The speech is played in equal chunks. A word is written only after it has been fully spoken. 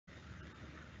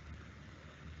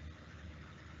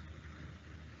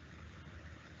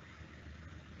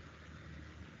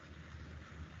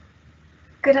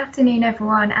Good afternoon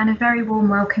everyone, and a very warm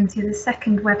welcome to the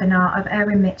second webinar of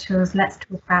Irwin Mitchell's Let's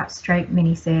Talk About Stroke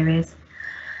mini-series.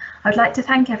 I'd like to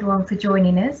thank everyone for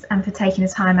joining us and for taking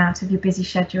the time out of your busy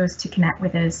schedules to connect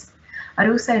with us. I'd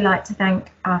also like to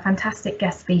thank our fantastic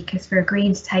guest speakers for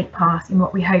agreeing to take part in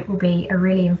what we hope will be a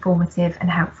really informative and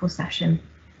helpful session.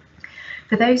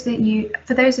 For those of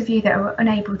you that are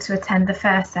unable to attend the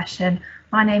first session,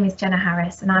 my name is Jenna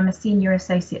Harris and I'm a Senior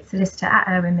Associate Solicitor at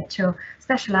Irwin Mitchell,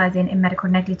 specialising in medical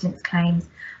negligence claims,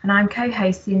 and I'm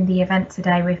co-hosting the event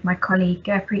today with my colleague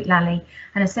Gurpreet Lally,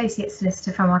 an Associate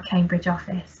Solicitor from our Cambridge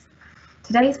office.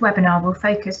 Today's webinar will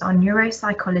focus on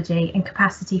neuropsychology and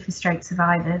capacity for stroke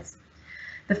survivors.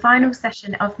 The final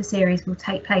session of the series will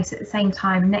take place at the same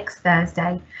time next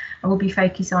Thursday and will be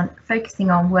focusing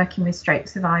on working with stroke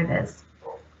survivors.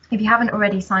 If you haven't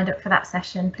already signed up for that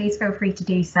session, please feel free to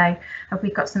do so, and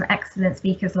we've got some excellent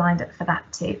speakers lined up for that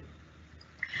too.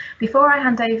 Before I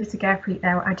hand over to Gurpreet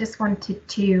though, I just wanted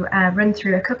to run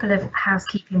through a couple of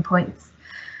housekeeping points.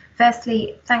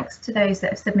 Firstly, thanks to those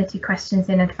that have submitted questions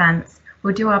in advance.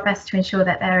 We'll do our best to ensure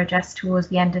that they're addressed towards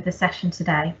the end of the session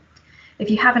today. If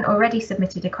you haven't already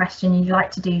submitted a question and you'd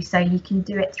like to do so, you can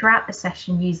do it throughout the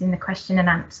session using the question and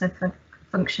answer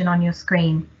function on your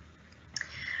screen.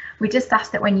 We just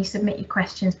ask that when you submit your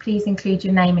questions, please include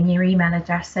your name and your email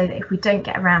address so that if we don't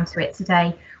get around to it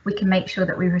today, we can make sure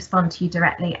that we respond to you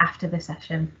directly after the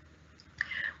session.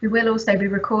 We will also be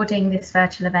recording this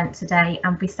virtual event today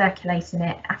and be circulating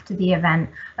it after the event,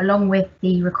 along with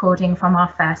the recording from our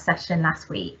first session last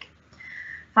week.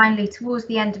 Finally, towards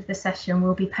the end of the session,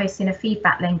 we'll be posting a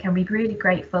feedback link, and we'd be really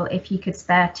grateful if you could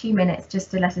spare 2 minutes just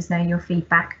to let us know your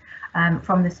feedback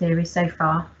from the series so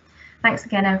far. Thanks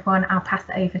again, everyone. I'll pass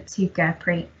it over to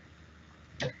Gurpreet.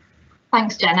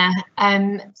 Thanks, Jenna.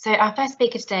 So our first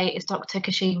speaker today is Dr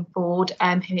Koseen Ford,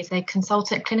 who is a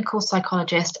consultant clinical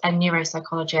psychologist and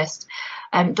neuropsychologist.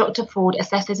 Dr Ford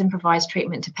assesses and provides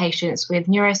treatment to patients with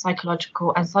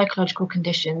neuropsychological and psychological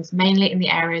conditions, mainly in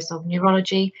the areas of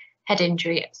neurology, head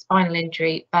injury, spinal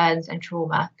injury, burns and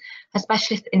trauma. Her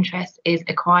specialist interest is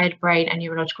acquired brain and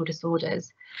neurological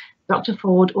disorders. Dr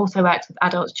Ford also works with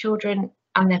adults, children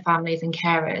and their families and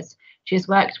carers. She has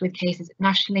worked with cases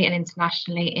nationally and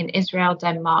internationally in Israel,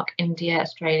 Denmark, India,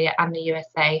 Australia and the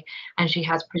USA, and she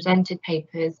has presented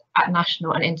papers at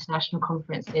national and international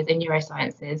conferences in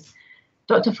neurosciences.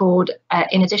 Dr Ford,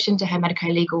 in addition to her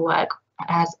medico-legal work,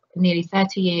 has nearly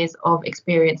 30 years of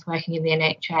experience working in the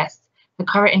NHS. Her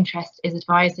current interest is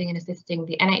advising and assisting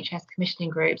the NHS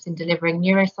commissioning groups in delivering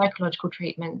neuropsychological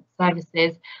treatment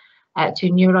services to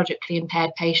neurologically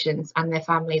impaired patients and their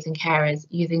families and carers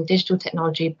using digital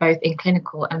technology, both in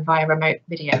clinical and via remote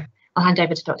video. I'll hand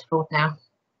over to Dr Ford now.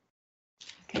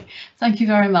 Okay, thank you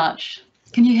very much.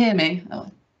 Can you hear me?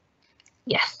 Oh.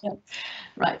 Yes. Yeah.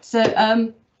 Right, so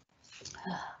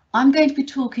I'm going to be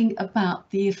talking about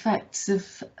the effects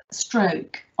of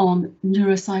stroke on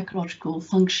neuropsychological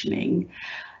functioning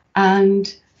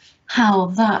and how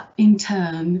that in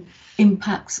turn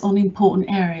impacts on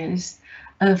important areas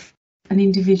of an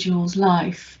individual's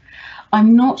life.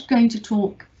 I'm not going to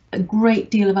talk a great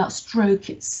deal about stroke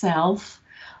itself.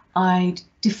 I'd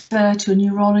defer to a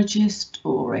neurologist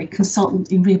or a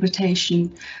consultant in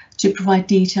rehabilitation to provide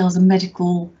details of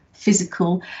medical,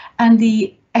 physical and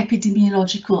the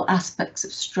epidemiological aspects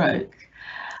of stroke.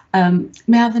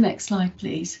 May I have the next slide,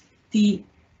 please? The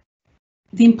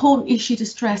important issue to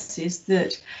stress is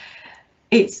that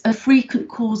it's a frequent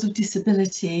cause of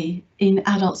disability in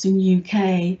adults in the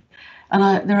UK,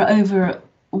 and there are over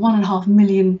 1.5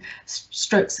 million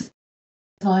stroke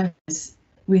survivors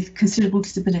with considerable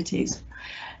disabilities.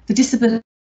 The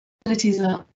disabilities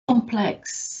are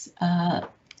complex,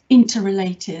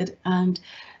 interrelated, and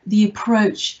the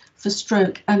approach for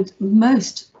stroke and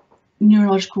most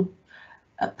neurological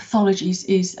pathologies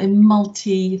is a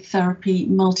multi-therapy,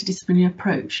 multidisciplinary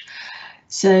approach.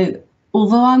 So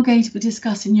although I'm going to be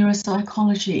discussing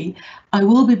neuropsychology, I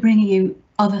will be bringing in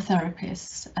other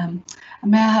therapists.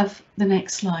 May I have the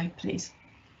next slide, please?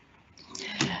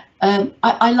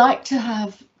 I like to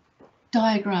have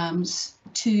diagrams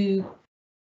to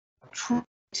try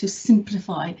to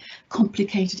simplify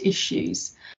complicated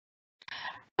issues.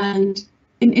 And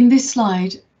in this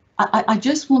slide, I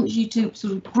just want you to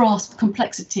sort of grasp the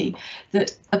complexity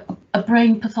that a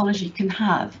brain pathology can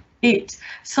have.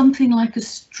 Something like a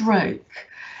stroke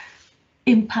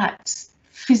impacts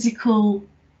physical,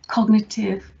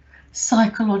 cognitive,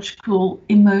 psychological,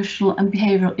 emotional and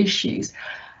behavioural issues.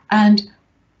 And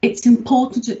it's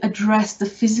important to address the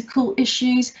physical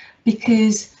issues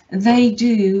because they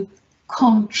do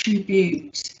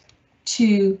contribute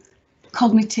to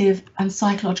cognitive and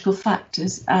psychological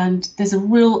factors, and there's a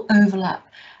real overlap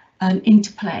and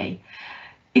interplay.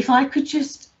 If I could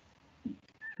just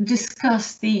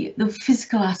discuss the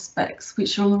physical aspects,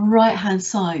 which are on the right hand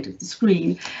side of the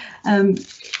screen,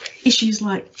 issues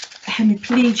like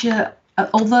hemiplegia,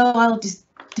 although I'll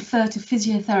defer to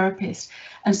physiotherapists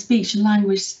and speech and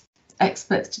language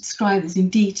experts to describe this in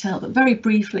detail, but very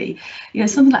briefly, you know,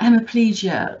 something like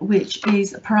hemiplegia, which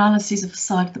is a paralysis of the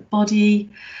side of the body.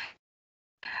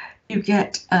 You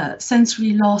get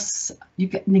sensory loss, you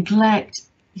get neglect,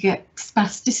 you get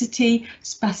spasticity.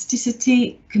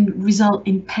 Spasticity can result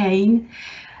in pain,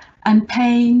 and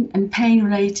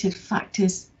pain-related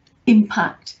factors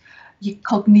impact your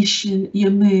cognition,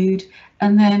 your mood,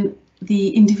 and then the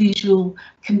individual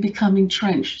can become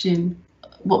entrenched in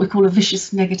what we call a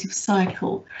vicious negative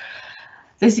cycle.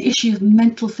 There's the issue of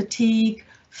mental fatigue,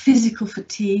 physical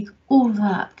fatigue, all of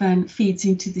that then feeds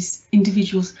into this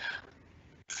individual's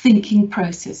thinking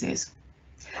processes.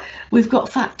 We've got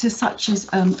factors such as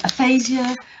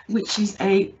aphasia, which is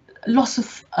a loss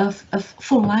of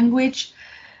full language,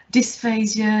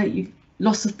 dysphasia,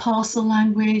 loss of partial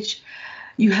language.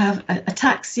 You have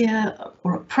ataxia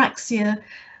or apraxia,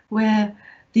 where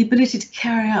the ability to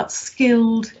carry out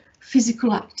skilled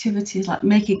physical activities like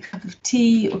making a cup of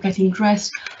tea or getting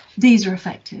dressed, these are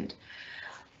affected.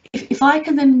 If I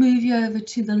can then move you over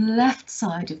to the left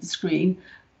side of the screen,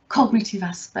 cognitive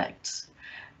aspects.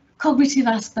 Cognitive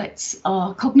aspects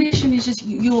are, cognition is just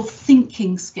your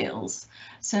thinking skills.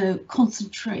 So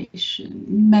concentration,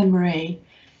 memory,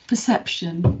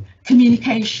 perception,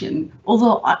 communication,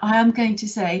 although I am going to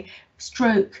say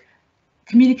stroke,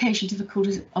 communication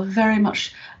difficulties are very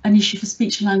much an issue for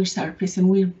speech and language therapists, and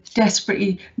we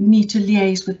desperately need to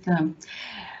liaise with them.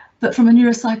 But from a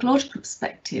neuropsychological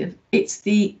perspective, it's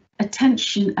the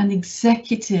attention and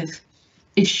executive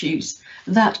issues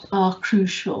that are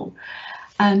crucial.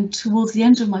 And towards the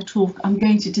end of my talk, I'm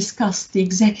going to discuss the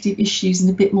executive issues in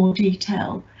a bit more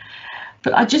detail.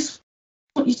 But I just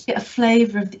want you to get a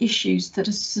flavour of the issues that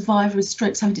a survivor of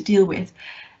stroke's having to deal with.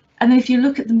 And then if you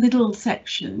look at the middle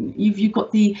section, you've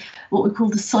got the what we call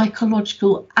the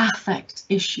psychological affect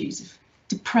issues of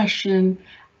depression,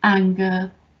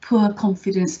 anger, poor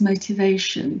confidence,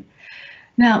 motivation.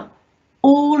 Now,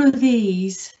 all of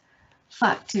these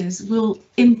factors will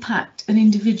impact an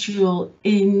individual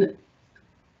in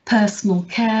personal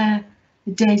care,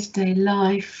 day-to-day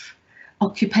life,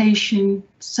 occupation,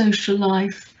 social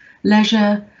life,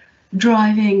 leisure,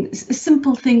 driving,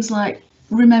 simple things like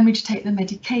remembering to take the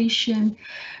medication,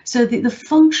 so that the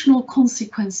functional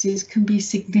consequences can be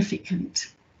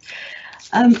significant.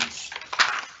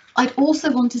 I'd also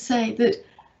want to say that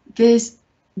there's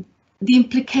the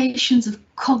implications of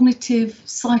cognitive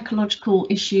psychological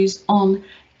issues on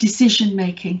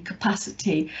decision-making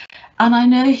capacity. And I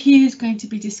know Huw's going to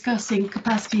be discussing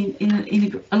capacity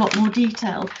in a lot more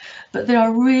detail, but there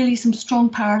are really some strong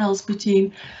parallels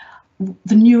between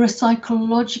the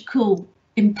neuropsychological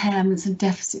impairments and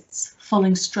deficits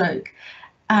following stroke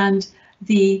and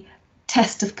the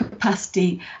test of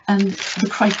capacity and the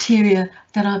criteria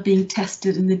that are being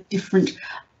tested in the different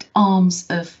arms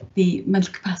of the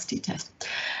mental capacity test.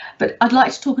 But I'd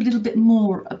like to talk a little bit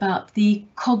more about the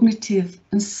cognitive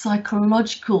and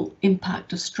psychological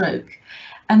impact of stroke.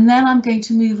 And then I'm going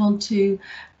to move on to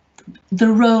the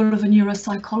role of a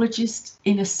neuropsychologist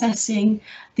in assessing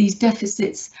these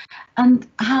deficits and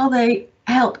how they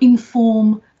help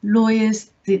inform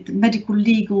lawyers, the medical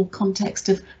legal context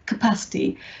of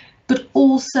capacity, but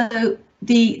also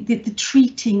the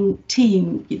treating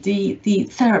team, the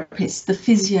therapists, the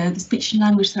physio, the speech and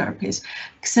language therapists.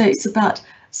 So it's about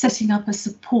setting up a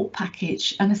support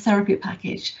package and a therapy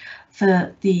package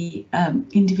for the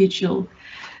individual,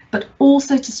 but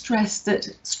also to stress that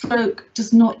stroke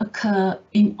does not occur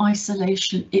in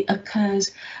isolation. It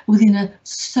occurs within a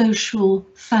social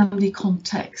family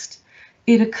context.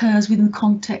 It occurs within the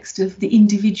context of the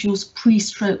individual's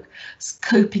pre-stroke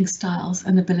coping styles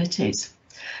and abilities.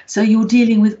 So you're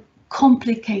dealing with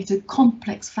complicated,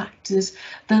 complex factors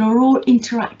that are all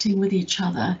interacting with each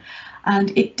other,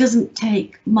 and it doesn't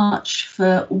take much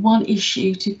for one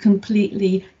issue to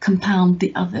completely compound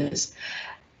the others.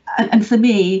 And for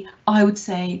me, I would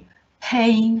say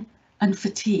pain and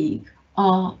fatigue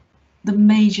are the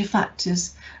major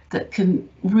factors that can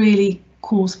really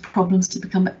cause problems to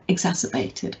become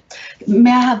exacerbated.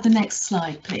 May I have the next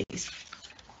slide, please?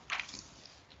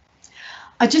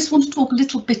 I just want to talk a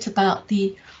little bit about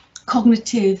the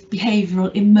cognitive,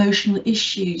 behavioural, emotional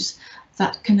issues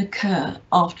that can occur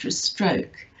after a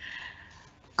stroke.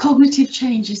 Cognitive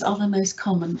changes are the most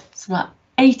common. So about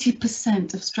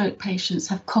 80% of stroke patients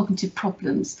have cognitive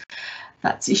problems.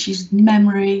 That's issues with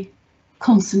memory,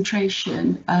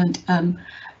 concentration, and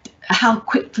how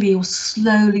quickly or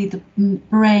slowly the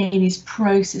brain is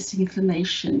processing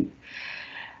information.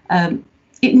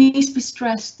 It needs to be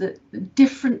stressed that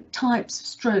different types of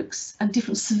strokes and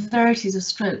different severities of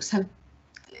strokes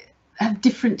have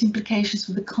different implications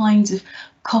for the kinds of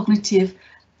cognitive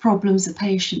problems a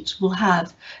patient will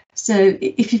have. So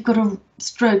if you've got a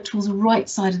stroke towards the right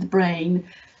side of the brain,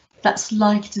 that's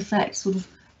likely to affect sort of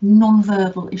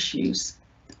non-verbal issues.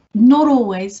 Not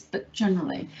always, but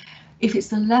generally. If it's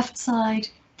the left side,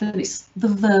 then it's the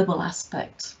verbal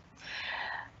aspect.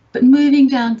 But moving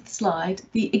down to the slide,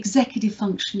 the executive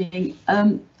functioning.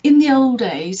 In the old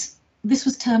days, this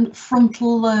was termed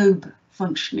frontal lobe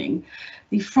functioning.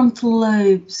 The frontal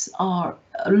lobes are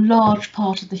a large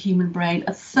part of the human brain,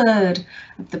 a third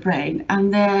of the brain,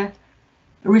 and they're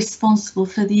responsible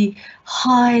for the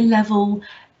high-level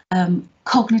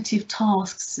cognitive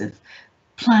tasks of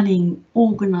planning,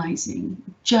 organising,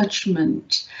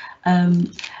 judgment,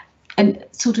 and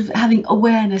sort of having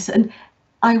awareness. And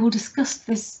I will discuss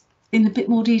this in a bit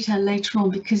more detail later on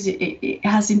because it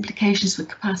has implications for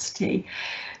capacity.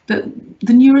 But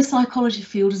the neuropsychology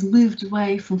field has moved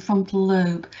away from frontal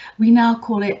lobe. We now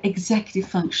call it executive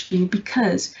functioning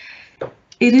because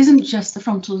it isn't just the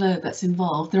frontal lobe that's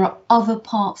involved. There are other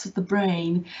parts of the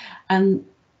brain, and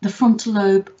the frontal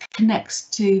lobe connects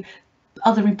to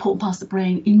other important parts of the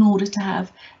brain in order to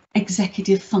have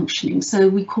executive functioning. So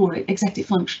we call it executive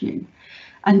functioning.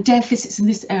 And deficits in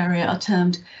this area are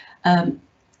termed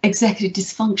executive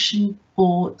dysfunction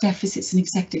or deficits in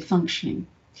executive functioning.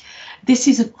 This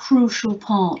is a crucial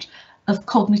part of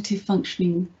cognitive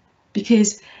functioning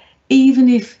because even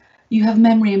if you have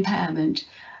memory impairment,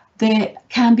 there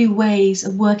can be ways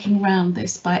of working around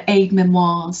this by aid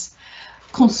memoirs.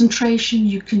 Concentration,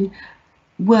 you can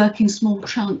work in small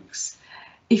chunks.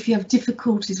 If you have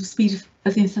difficulties with speed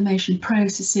of information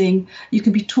processing, you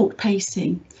can be taught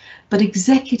pacing. But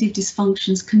executive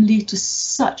dysfunctions can lead to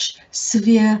such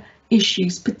severe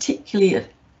issues, particularly of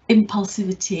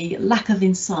impulsivity, lack of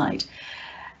insight,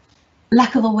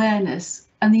 lack of awareness,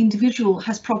 and the individual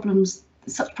has problems,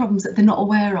 such problems that they're not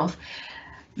aware of,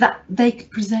 that they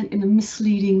could present in a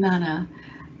misleading manner.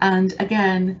 And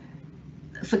again,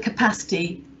 for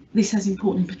capacity, this has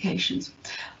important implications.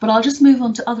 But I'll just move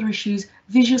on to other issues.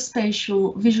 Visual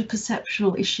spatial, visual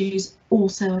perceptual issues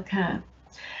also occur.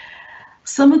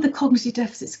 Some of the cognitive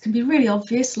deficits can be really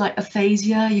obvious, like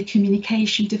aphasia, your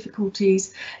communication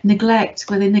difficulties, neglect,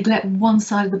 where they neglect one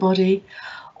side of the body,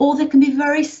 or they can be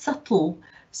very subtle.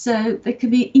 So they can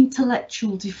be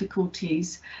intellectual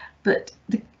difficulties, but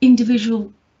the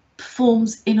individual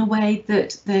performs in a way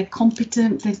that they're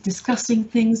competent, they're discussing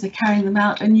things, they're carrying them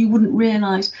out, and you wouldn't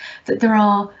realise that there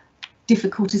are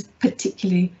difficulties,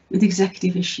 particularly with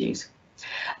executive issues.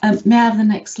 May I have the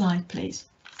next slide, please?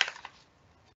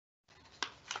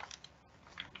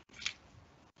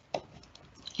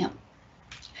 Yeah.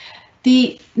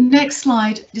 The next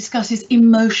slide discusses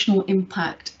emotional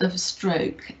impact of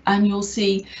stroke, and you'll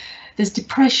see there's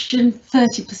depression,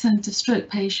 30% of stroke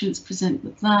patients present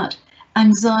with that.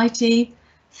 Anxiety,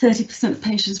 30% of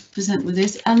patients present with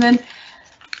this, and then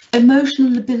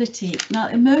emotional lability. Now,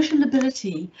 emotional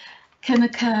lability can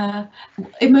occur.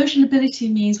 Emotional lability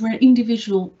means where an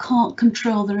individual can't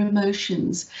control their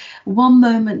emotions. One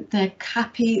moment they're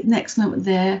happy, next moment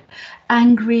they're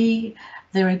angry,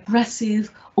 they're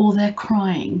aggressive, or they're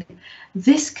crying.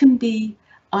 This can be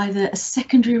either a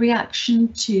secondary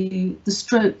reaction to the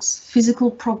stroke's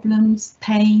physical problems,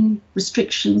 pain,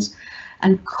 restrictions,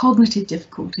 and cognitive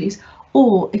difficulties,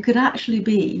 or it could actually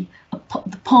be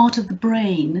the part of the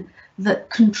brain that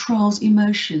controls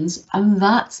emotions, and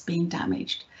that's been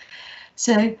damaged.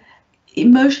 So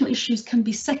emotional issues can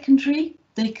be secondary,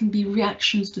 they can be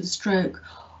reactions to the stroke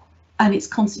and its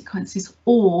consequences,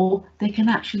 or they can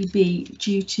actually be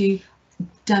due to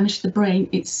damage to the brain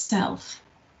itself.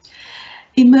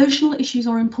 Emotional issues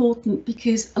are important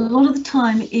because a lot of the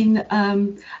time in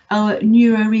our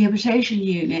neuro-rehabilitation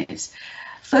units,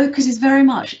 focus is very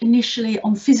much initially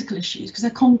on physical issues because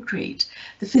they're concrete.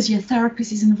 The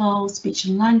physiotherapist is involved, speech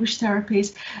and language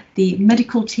therapies, the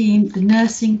medical team, the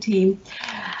nursing team,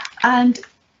 and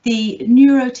the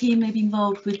neuro team may be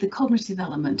involved with the cognitive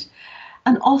element.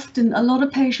 And often a lot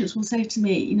of patients will say to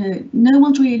me, you know, no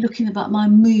one's really looking about my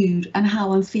mood and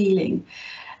how I'm feeling.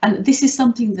 And this is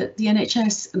something that the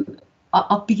NHS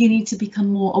are beginning to become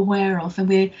more aware of, and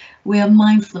we are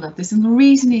mindful of this. And the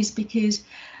reason is because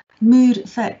mood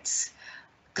affects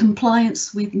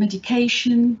compliance with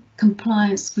medication,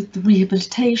 compliance with the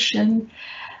rehabilitation,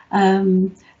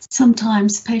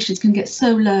 Sometimes patients can get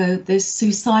so low, there's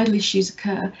suicidal issues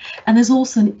occur, and there's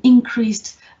also an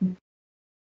increased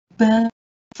burden on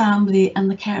the family and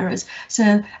the carers.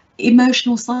 So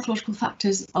emotional, psychological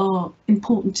factors are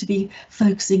important to be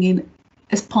focusing in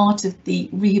as part of the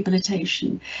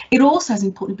rehabilitation. It also has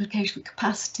important implications for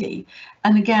capacity,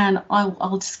 and again,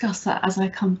 I'll discuss that as I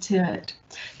come to it.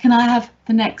 Can I have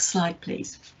the next slide,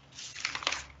 please?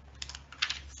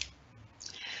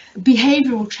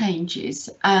 Behavioural changes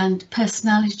and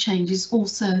personality changes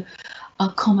also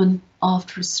are common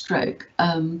after a stroke.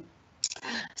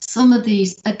 Some of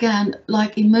these, again,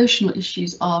 like emotional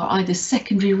issues, are either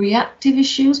secondary reactive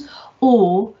issues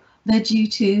or they're due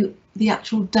to the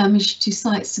actual damage to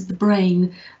sites of the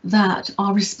brain that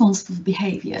are responsible for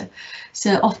behaviour.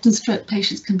 So often stroke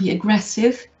patients can be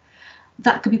aggressive.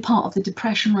 That could be part of the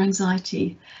depression or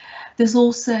anxiety. There's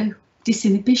also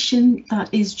disinhibition, that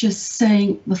is just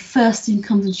saying the first thing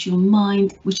comes into your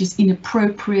mind, which is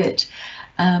inappropriate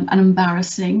and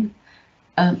embarrassing.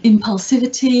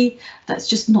 Impulsivity, that's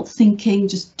just not thinking,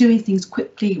 just doing things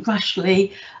quickly,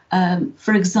 rashly.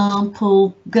 For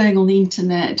example, going on the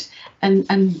internet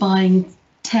and buying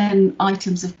 10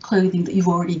 items of clothing that you've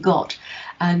already got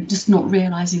and just not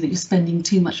realising that you're spending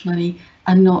too much money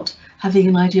and not having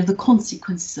an idea of the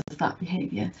consequences of that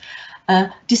behaviour.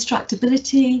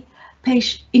 Distractibility,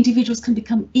 individuals can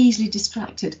become easily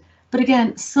distracted, but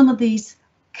again, some of these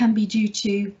can be due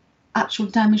to actual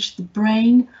damage to the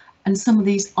brain, and some of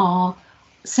these are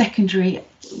secondary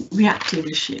reactive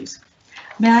issues.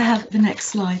 May I have the next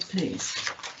slide, please?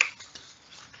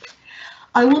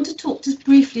 I want to talk just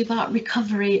briefly about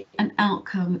recovery and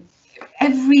outcome.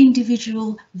 Every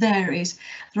individual varies.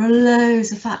 There are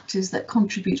loads of factors that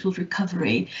contribute to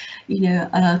recovery,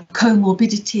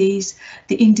 comorbidities,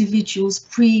 the individual's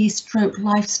pre-stroke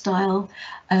lifestyle,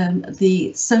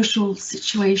 the social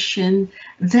situation,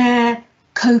 their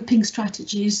coping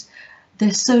strategies,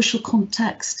 their social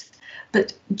context,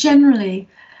 but generally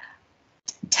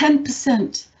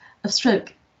 10% of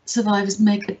stroke survivors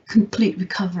make a complete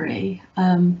recovery.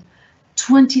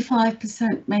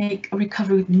 25% make a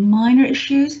recovery with minor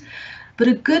issues, but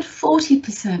a good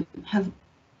 40% have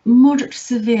moderate to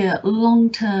severe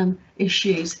long-term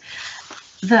issues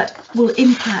that will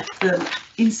impact them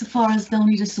insofar as they'll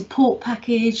need a support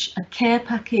package, a care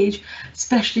package,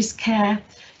 specialist care.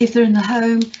 If they're in the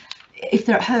home, if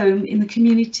they're at home in the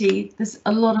community, there's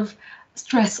a lot of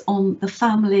stress on the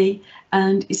family,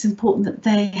 and it's important that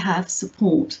they have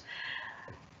support.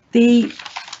 The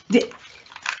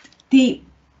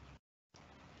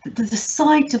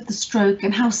site of the stroke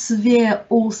and how severe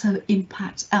also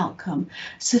impacts outcome.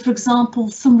 So, for example,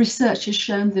 some research has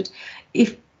shown that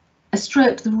if a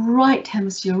stroke to the right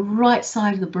hemisphere, right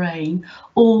side of the brain,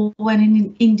 or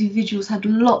when individuals had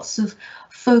lots of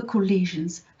focal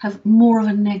lesions, have more of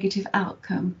a negative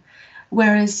outcome.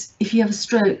 Whereas if you have a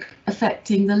stroke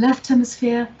affecting the left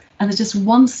hemisphere and there's just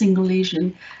one single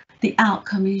lesion, the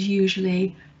outcome is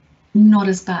usually not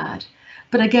as bad.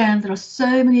 But again, there are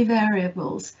so many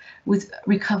variables with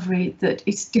recovery that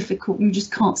it's difficult. You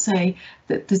just can't say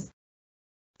that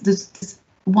there's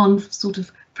one sort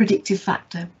of predictive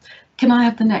factor. Can I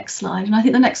have the next slide? And I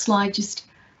think the next slide just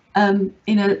in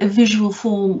a visual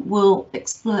form will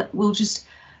just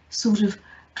sort of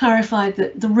clarify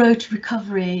that the road to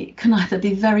recovery can either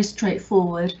be very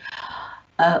straightforward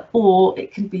or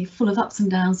it can be full of ups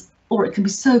and downs, or it can be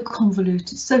so convoluted,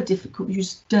 so difficult, you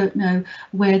just don't know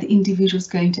where the individual is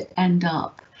going to end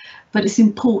up. But it's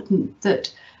important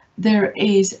that there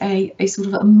is a sort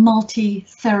of a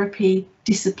multi-therapy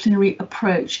disciplinary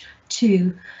approach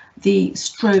to the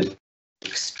stroke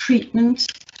treatment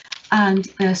and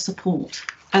their support.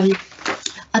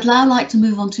 I'd now like to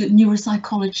move on to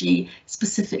neuropsychology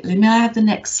specifically. May I have the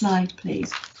next slide,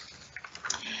 please?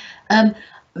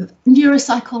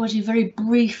 Neuropsychology, very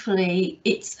briefly,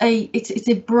 it's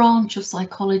a branch of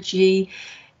psychology.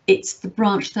 It's the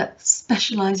branch that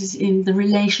specialises in the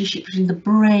relationship between the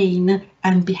brain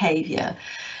and behaviour.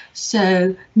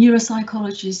 So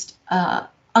neuropsychologists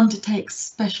undertake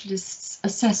specialist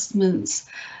assessments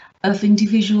of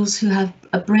individuals who have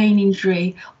a brain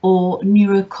injury or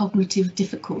neurocognitive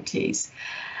difficulties,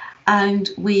 and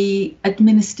we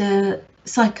administer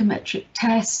psychometric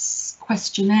tests,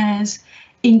 questionnaires,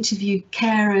 interview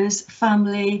carers,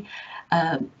 family,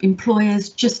 employers,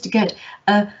 just to get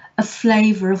a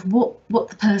flavour of what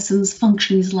the person's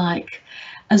function is like,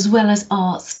 as well as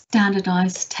our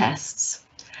standardised tests.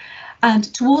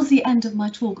 And towards the end of my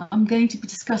talk, I'm going to be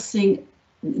discussing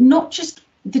not just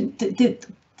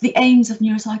the the aims of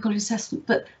neuropsychology assessment,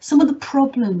 but some of the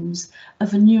problems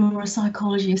of a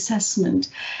neuropsychology assessment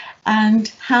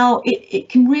and how it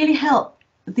can really help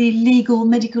the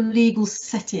medical legal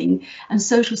setting and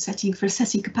social setting for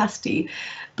assessing capacity,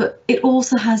 but it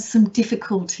also has some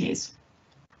difficulties.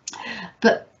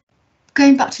 But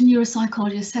going back to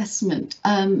neuropsychology assessment,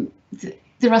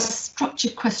 there are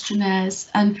structured questionnaires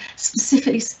and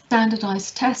specifically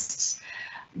standardized tests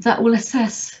that will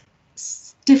assess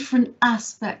different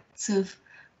aspects of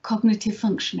cognitive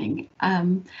functioning,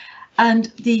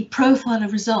 and the profile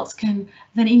of results can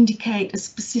then indicate a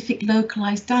specific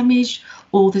localized damage,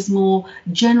 or there's more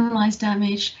generalized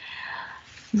damage.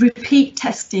 Repeat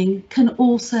testing can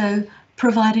also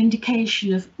provide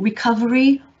indication of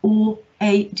recovery or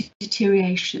a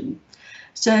deterioration.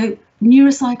 So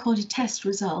neuropsychology test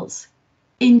results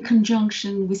in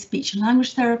conjunction with speech and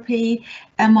language therapy,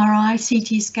 MRI,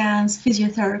 CT scans,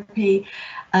 physiotherapy,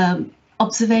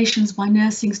 observations by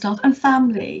nursing staff and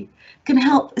family can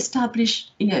help establish,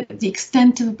 the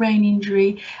extent of a brain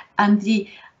injury and the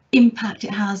impact it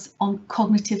has on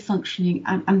cognitive functioning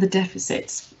and the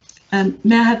deficits.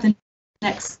 May I have the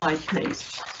next slide,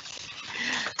 please?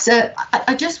 So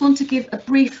I just want to give a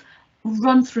brief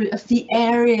run through of the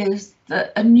areas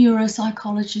that a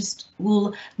neuropsychologist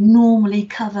will normally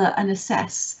cover and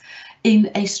assess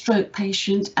in a stroke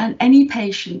patient and any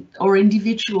patient or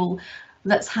individual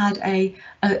that's had a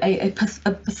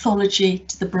pathology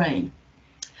to the brain.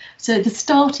 So the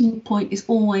starting point is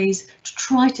always to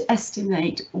try to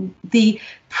estimate the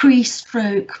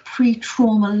pre-stroke,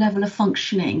 pre-trauma level of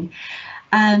functioning.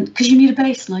 And because you need a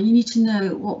baseline, you need to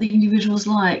know what the individual's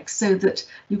like so that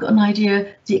you've got an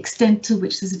idea the extent to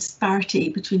which there's a disparity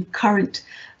between current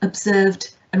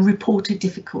observed and reported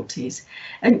difficulties.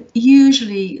 And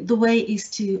usually the way is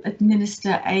to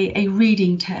administer a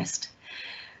reading test.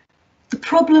 The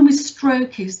problem with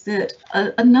stroke is that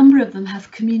a number of them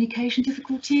have communication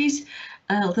difficulties.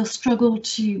 They'll struggle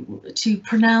to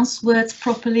pronounce words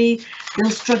properly.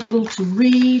 They'll struggle to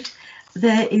read.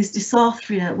 There is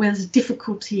dysarthria, where there's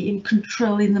difficulty in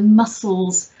controlling the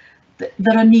muscles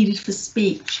that are needed for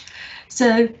speech.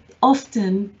 So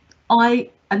often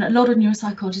and a lot of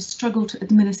neuropsychologists struggle to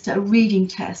administer a reading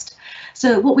test.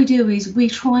 So what we do is we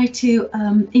try to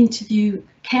interview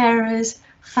carers,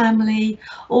 family,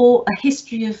 or a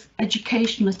history of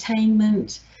educational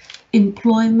attainment,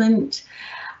 employment.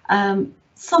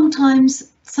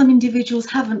 Sometimes some individuals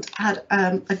haven't had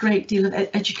a great deal of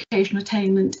educational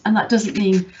attainment, and that doesn't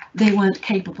mean they weren't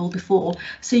capable before.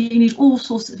 So you need all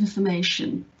sorts of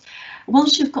information.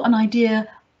 Once you've got an idea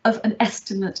of an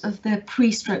estimate of their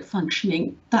pre-stroke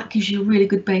functioning, that gives you a really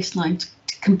good baseline to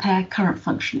compare current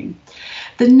functioning.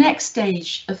 The next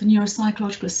stage of a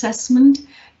neuropsychological assessment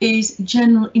is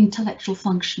general intellectual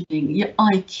functioning, your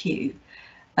IQ.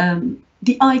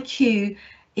 The IQ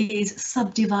is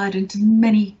subdivided into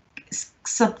many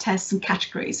subtests and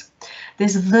categories.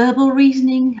 There's verbal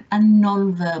reasoning and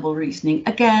non-verbal reasoning.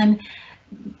 Again,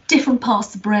 different parts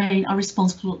of the brain are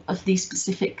responsible of these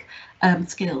specific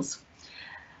skills.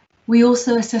 We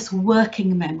also assess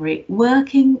working memory.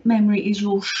 Working memory is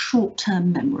your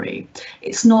short-term memory.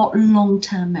 It's not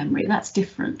long-term memory, that's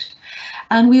different.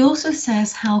 And we also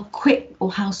assess how quick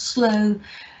or how slow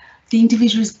the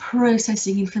individual is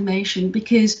processing information,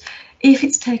 because if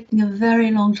it's taking a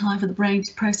very long time for the brain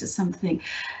to process something,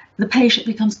 the patient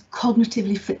becomes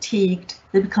cognitively fatigued,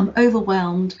 they become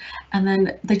overwhelmed, and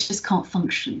then they just can't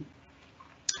function.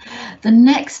 The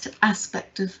next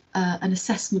aspect of an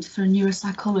assessment for a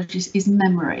neuropsychologist is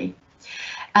memory.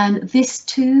 And this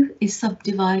too is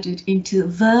subdivided into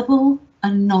verbal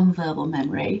and non-verbal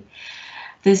memory.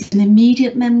 There's an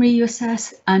immediate memory you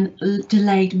assess and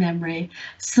delayed memory.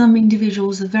 Some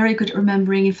individuals are very good at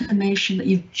remembering information that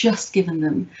you've just given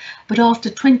them, but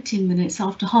after 20 minutes,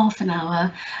 after half an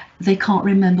hour, they can't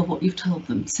remember what you've told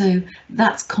them. So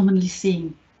that's commonly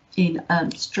seen in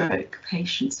stroke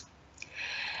patients.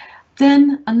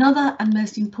 Then another and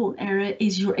most important area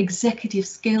is your executive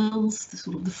skills, the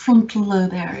sort of the frontal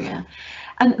lobe area.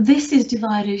 And this is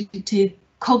divided into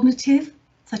cognitive,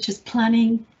 such as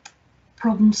planning,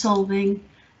 problem solving,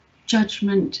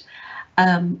 judgment,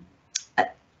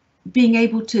 being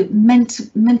able to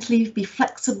mentally be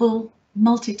flexible,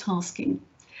 multitasking.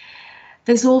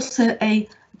 There's also a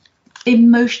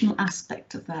emotional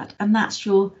aspect of that, and that's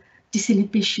your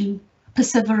disinhibition,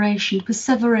 perseveration.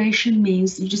 Perseveration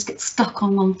means you just get stuck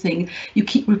on one thing, you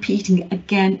keep repeating it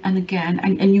again and again,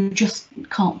 and you just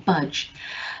can't budge.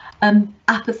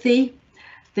 Apathy,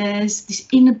 there's this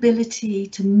inability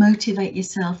to motivate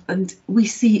yourself, and we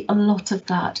see a lot of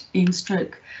that in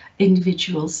stroke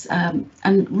individuals,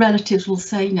 and relatives will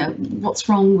say, you know, what's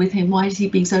wrong with him? Why is he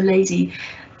being so lazy?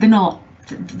 They're not.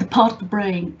 The part of the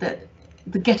brain that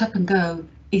the get up and go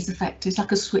is affected. It's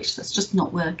like a switch that's just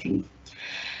not working.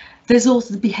 There's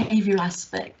also the behavioural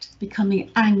aspect, becoming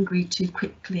angry too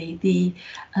quickly, the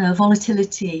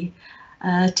volatility,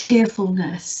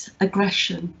 tearfulness,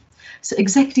 aggression. So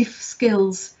executive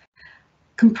skills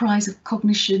comprise of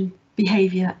cognition,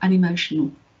 behaviour and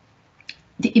emotional.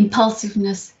 The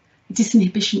impulsiveness,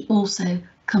 disinhibition also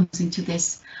comes into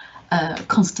this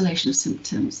constellation of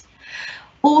symptoms.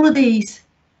 All of these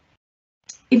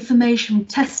information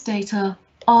test data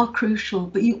are crucial,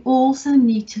 but you also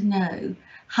need to know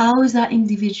how is that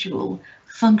individual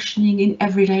functioning in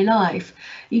everyday life,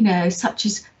 you know, such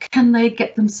as can they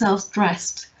get themselves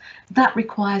dressed? That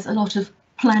requires a lot of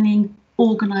planning,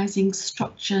 organising,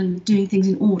 structure, and doing things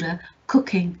in order.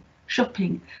 Cooking,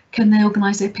 shopping, can they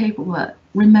organise their paperwork?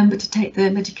 Remember to take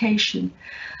their medication?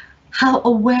 How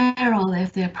aware are they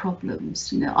of their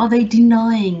problems? You know, are they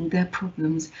denying their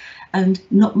problems and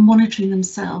not monitoring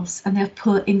themselves, and they have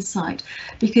poor insight?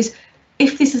 Because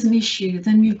if this is an issue,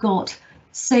 then you've got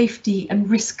safety and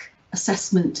risk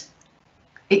assessment.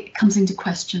 It comes into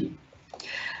question.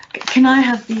 Can I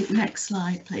have the next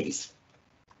slide, please?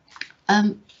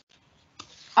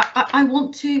 I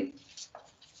want to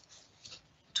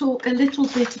talk a little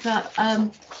bit about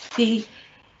the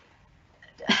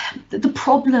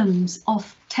problems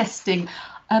of testing.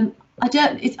 I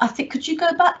think, could you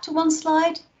go back to one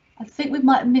slide? I think we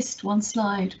might have missed one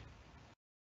slide.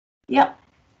 Yep.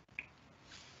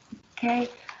 Okay.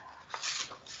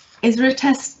 Is there a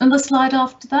test on the slide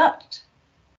after that?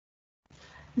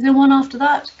 Is there one after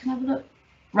that? Can I have a look?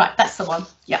 Right, that's the one.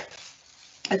 Yeah.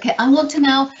 Okay, I want to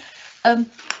now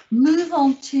move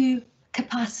on to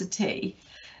capacity,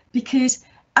 because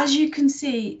as you can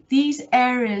see, these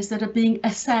areas that are being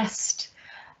assessed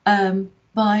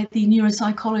by the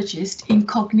neuropsychologist in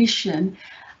cognition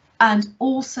and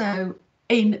also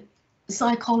in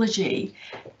psychology,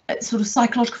 sort of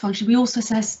psychological function, we also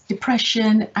assess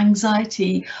depression,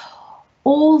 anxiety.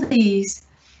 All these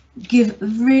give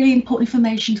really important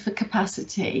information for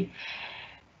capacity.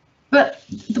 But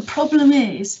the problem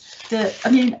is that,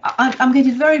 I mean, I'm going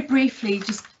to very briefly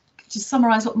just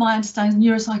summarise what my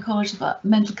understanding of neuropsychology about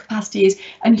mental capacity is,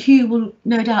 and Huw will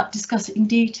no doubt discuss it in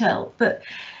detail. But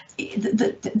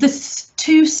the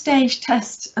two-stage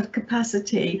test of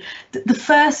capacity, the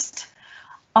first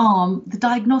arm, the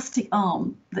diagnostic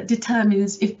arm that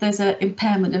determines if there's an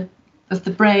impairment of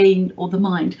the brain or the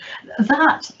mind,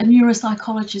 that a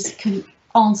neuropsychologist can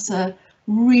answer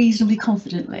reasonably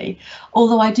confidently,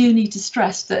 although I do need to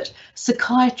stress that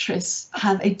psychiatrists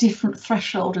have a different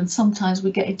threshold, and sometimes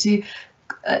we get into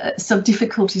some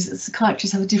difficulties that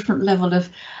psychiatrists have a different level of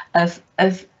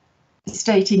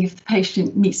stating if the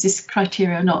patient meets this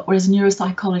criteria or not, whereas a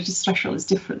neuropsychologist's threshold is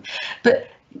different. But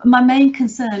my main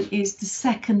concern is the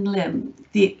second limb,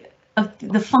 the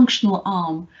functional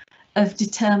arm of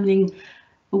determining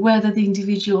whether the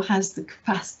individual has the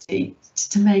capacity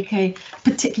to make a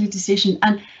particular decision.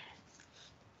 And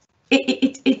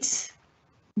it's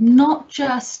not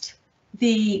just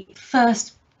the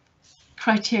first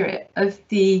criteria of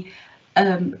the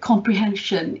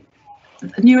comprehension.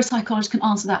 A neuropsychologist can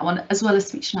answer that one, as well as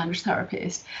speech and language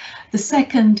therapists. The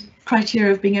second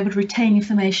criteria of being able to retain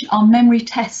information, our memory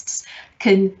tests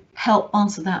can help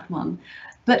answer that one.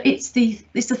 But it's the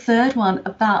third one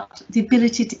about the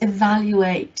ability to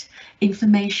evaluate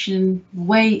information,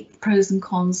 weigh pros and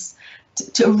cons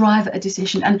to arrive at a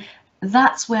decision. And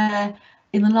that's where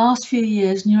in the last few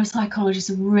years neuropsychologists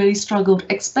have really struggled,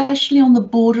 especially on the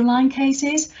borderline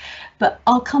cases. But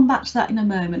I'll come back to that in a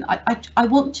moment. I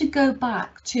want to go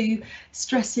back to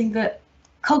stressing that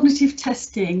cognitive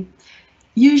testing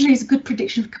usually is a good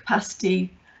prediction of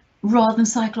capacity rather than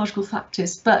psychological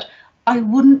factors, but I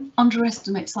wouldn't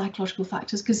underestimate psychological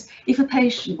factors, because if a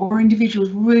patient or individual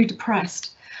is really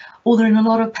depressed, or they're in a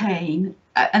lot of pain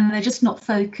and they're just not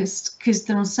focused because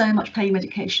they're on so much pain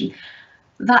medication,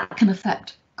 that can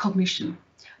affect cognition.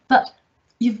 But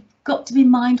you've got to be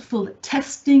mindful that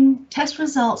test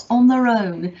results on their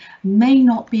own may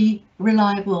not be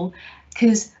reliable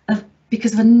because of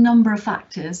a number of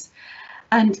factors.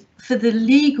 And for the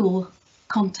legal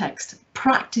context,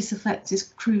 practice effect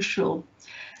is crucial.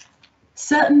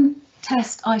 Certain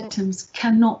test items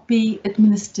cannot be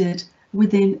administered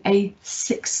within a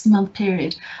 6-month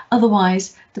period.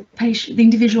 Otherwise, the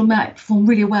individual might perform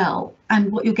really well,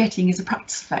 and what you're getting is a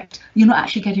practice effect. You're not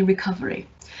actually getting recovery.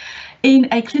 In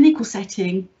a clinical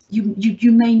setting,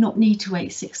 you may not need to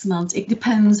wait 6 months. It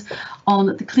depends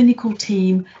on the clinical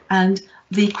team and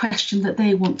the question that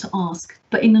they want to ask.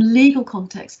 But in a legal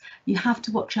context, you have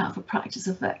to watch out for practice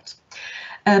effect.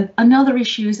 Another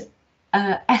issue is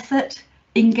effort,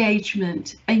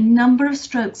 engagement. A number of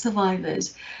stroke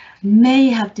survivors may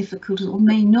have difficulties or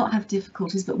may not have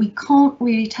difficulties, but we can't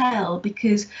really tell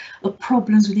because of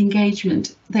problems with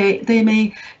engagement. They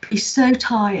may be so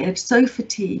tired, so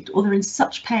fatigued, or they're in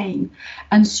such pain,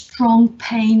 and strong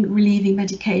pain relieving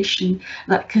medication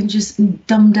that can just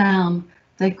dumb down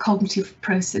their cognitive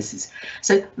processes.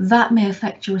 So that may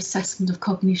affect your assessment of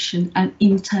cognition and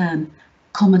in turn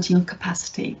commenting on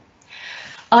capacity.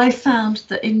 I found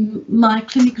that in my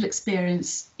clinical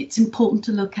experience, it's important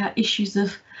to look at issues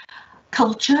of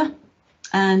culture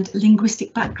and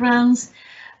linguistic backgrounds.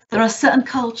 There are certain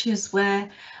cultures where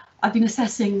I've been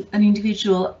assessing an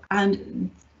individual and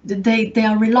they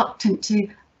are reluctant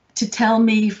to tell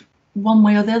me one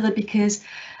way or the other because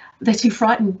they're too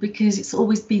frightened, because it's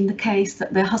always been the case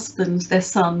that their husband, their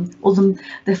son, or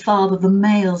their father, the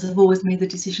males, have always made the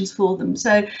decisions for them.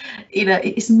 So, you know,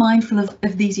 it's mindful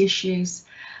of these issues.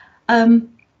 The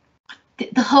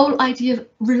whole idea of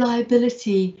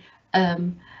reliability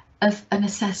of an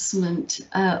assessment,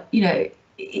 you know,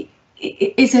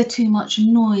 is there too much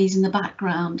noise in the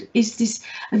background?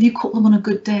 Have you caught them on a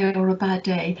good day or a bad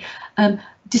day?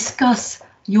 Discuss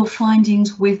your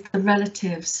findings with the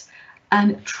relatives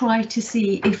and try to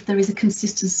see if there is a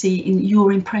consistency in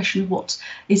your impression of what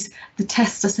is the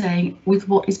tests are saying with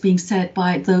what is being said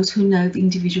by those who know the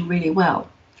individual really well.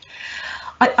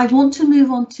 I want to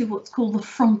move on to what's called the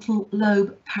frontal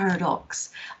lobe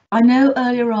paradox. I know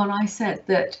earlier on I said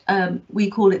that we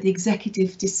call it the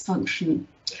executive dysfunction,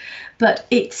 but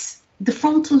it's the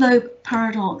frontal lobe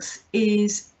paradox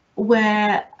is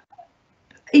where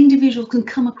individuals can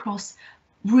come across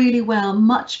really well,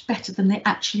 much better than they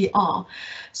actually are.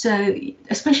 So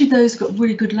especially those who've got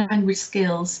really good language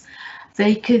skills,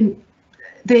 they can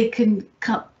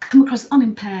come across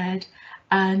unimpaired,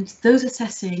 and those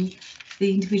assessing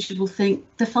the individual think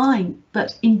they're fine,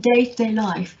 but in day-to-day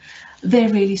life they're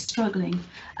really struggling.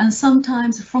 And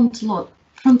sometimes the frontal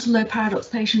lobe paradox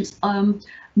patients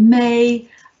may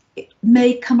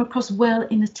come across well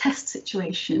in a test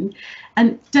situation.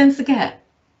 And don't forget,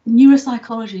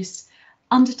 neuropsychologists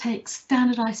undertake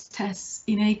standardized tests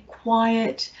in a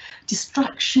quiet,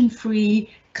 distraction-free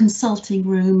consulting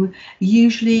room,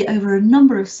 usually over a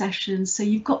number of sessions, so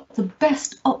you've got the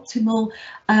best optimal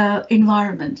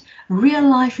environment. Real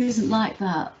life isn't like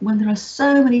that when there are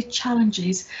so many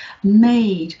challenges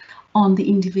made on the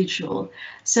individual.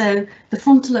 So the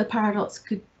frontal lobe paradox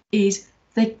is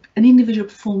an individual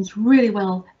performs really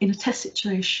well in a test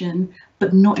situation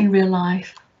but not in real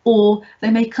life, or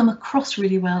they may come across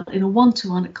really well in a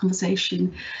one-to-one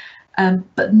conversation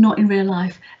but not in real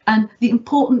life. And the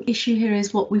important issue here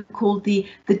is what we call the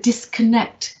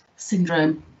disconnect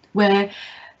syndrome, where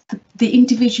the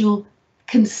individual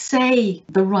can say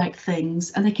the right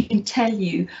things and they can tell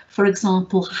you, for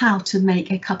example, how to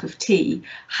make a cup of tea,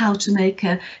 how to make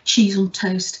a cheese on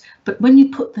toast, but when you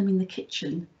put them in the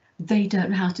kitchen, they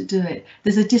don't know how to do it.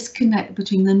 There's a disconnect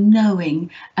between the knowing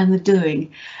and the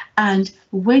doing. And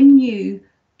when you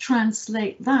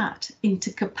translate that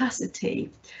into capacity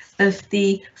of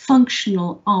the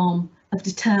functional arm of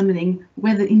determining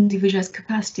whether the individual has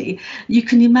capacity, you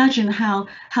can imagine how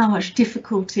much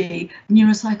difficulty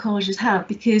neuropsychologists have,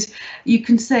 because you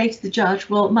can say to the judge,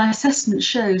 well, my assessment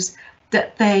shows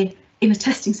that they, in a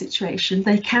testing situation,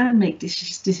 they can make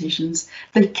decisions,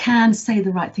 they can say the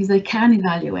right things, they can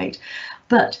evaluate,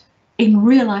 but in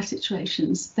real life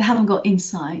situations, they haven't got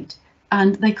insight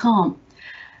and they can't.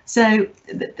 So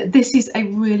this is a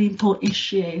really important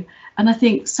issue, and I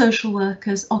think social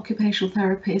workers, occupational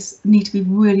therapists need to be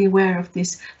really aware of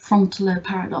this frontal lobe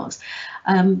paradox,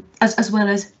 as well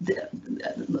as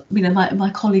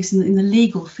my colleagues in the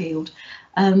legal field.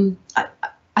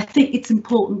 I think it's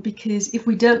important because if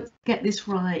we don't get this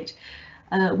right,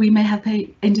 we may have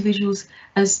individuals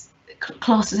as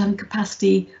classed as having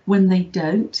capacity when they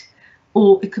don't,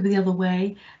 or it could be the other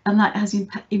way, and that has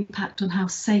impact on how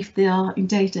safe they are in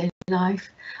day-to-day life.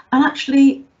 And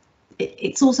actually,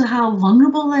 it's also how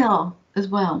vulnerable they are as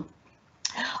well.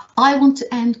 I want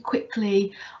to end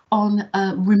quickly on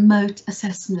remote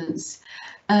assessments.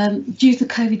 Due to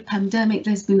the COVID pandemic,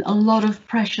 there's been a lot of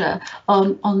pressure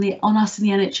on us in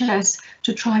the NHS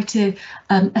to try to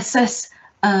assess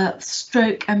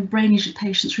stroke and brain injury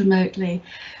patients remotely.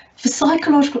 For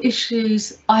psychological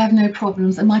issues, I have no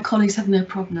problems and my colleagues have no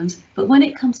problems. But when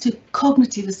it comes to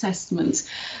cognitive assessments,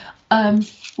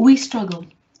 we struggle.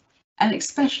 and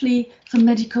especially for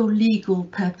medical legal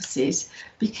purposes,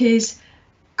 because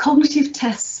cognitive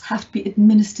tests have to be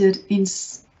administered in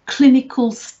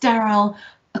clinical, sterile,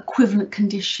 equivalent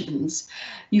conditions.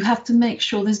 You have to make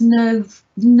sure there's no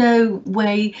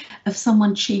way of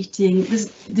someone cheating.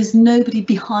 There's nobody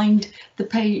behind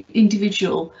the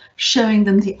individual showing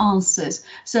them the answers.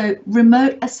 So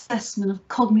remote assessment of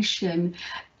cognition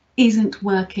isn't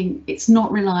working. It's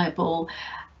not reliable.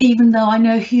 Even though I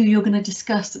know, Huw, you're going to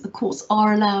discuss that the courts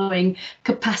are allowing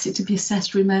capacity to be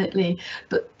assessed remotely,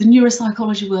 but the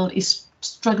neuropsychology world is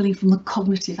struggling from the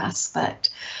cognitive aspect.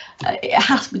 It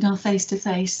has to be done face to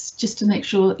face, just to make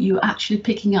sure you're actually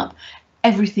picking up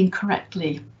everything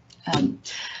correctly.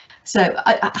 So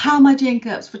how am I doing,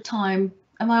 GURPS, for time?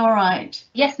 Am I all right?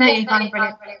 Yes, no, you're fine,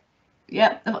 brilliant.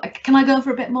 Yeah, can I go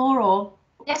for a bit more, or?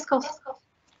 Yes, of course.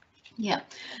 Yeah,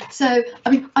 so I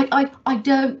mean, I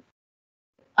don't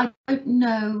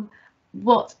know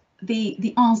what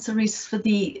the answer is for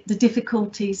the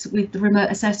difficulties with the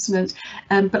remote assessment,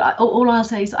 but all I'll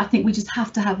say is I think we just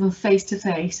have to have them face to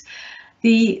face.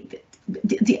 The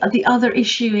other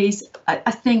issue is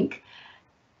I think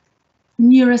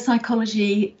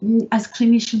neuropsychology, as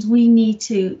clinicians, we need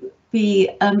to be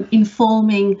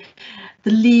informing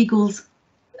the legals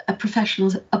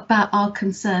professionals about our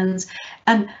concerns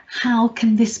and how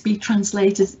can this be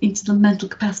translated into the Mental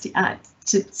Capacity Act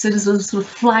to sort of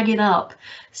flag it up,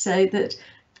 so that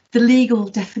the legal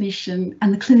definition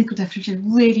and the clinical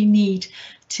definition really need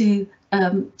to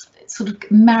sort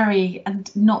of marry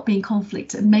and not be in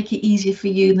conflict and make it easier for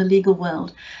you in the legal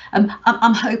world.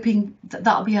 I'm hoping that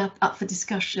that'll be up for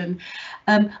discussion.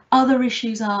 Other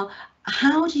issues are,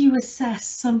 how do you assess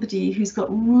somebody who's got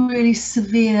really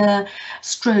severe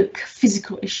stroke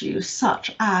physical issues,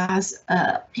 such as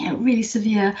really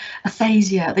severe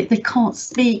aphasia? They can't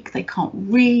speak, they can't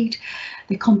read,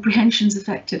 their comprehension's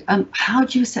affected. How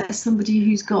do you assess somebody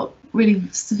who's got really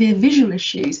severe visual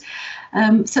issues?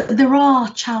 So there are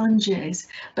challenges,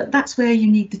 but that's where you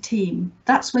need the team.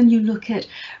 That's when you look at,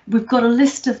 we've got a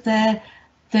list of their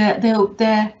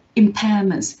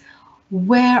impairments.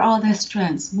 Where are their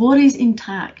strengths? What is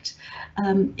intact?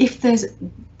 If there's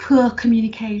poor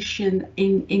communication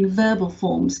in verbal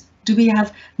forms, do we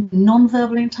have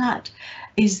non-verbal intact?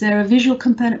 Is there a visual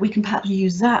component? We can perhaps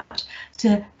use that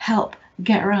to help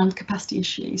get around capacity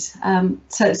issues.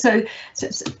 So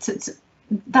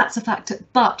that's a factor.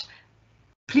 But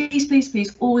please,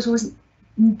 always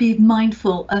be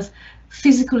mindful of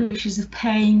physical issues of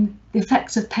pain, the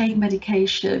effects of pain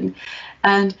medication,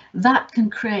 and that can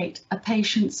create a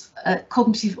patient's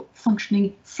cognitive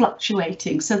functioning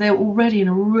fluctuating. So they're already in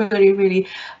a really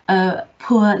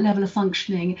poor level of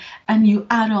functioning, and you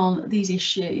add on these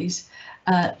issues,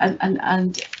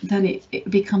 and then it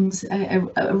becomes a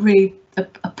really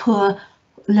poor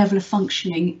level of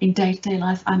functioning in day-to-day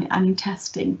life and in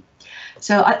testing.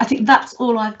 So I think that's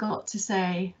all I've got to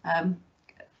say.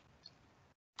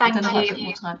 Thank you.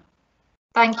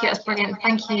 Thank you, that's brilliant.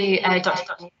 Thank you,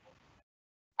 Dr.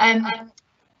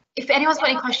 If anyone's got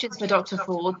any questions for Dr.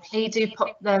 Ford, please do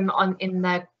pop them in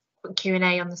the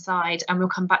Q&A on the side, and we'll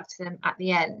come back to them at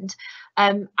the end.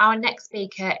 Our next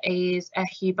speaker is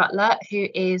Huw Butler, who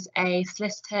is a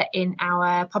solicitor in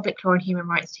our Public Law and Human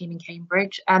Rights team in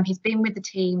Cambridge. He's been with the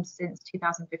team since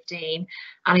 2015,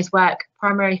 and his work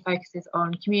primarily focuses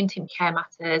on community and care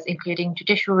matters, including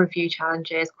judicial review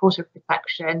challenges, court of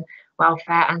protection,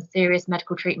 welfare, and serious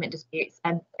medical treatment disputes.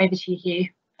 Over to you,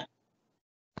 Huw.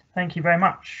 Thank you very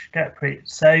much, Gurpreet.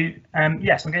 So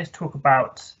yes, I'm going to talk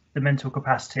about the Mental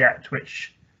Capacity Act,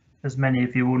 which, as many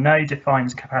of you will know,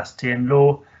 defines capacity in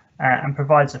law and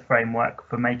provides a framework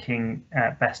for making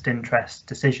best interest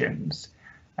decisions.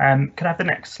 Can I have the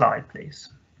next slide, please?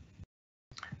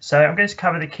 So I'm going to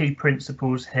cover the key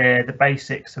principles here, the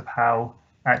basics of how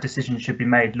decisions should be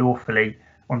made lawfully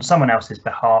on someone else's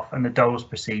behalf, and the Dole's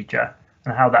procedure,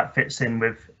 and how that fits in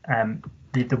with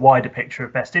the wider picture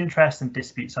of best interest and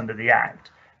disputes under the Act.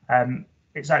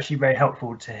 It's actually very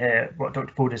helpful to hear what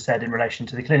Dr. Ford has said in relation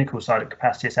to the clinical side of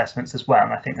capacity assessments as well,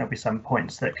 and I think there'll be some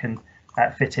points that can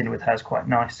fit in with hers quite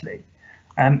nicely.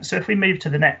 So if we move to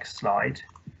the next slide,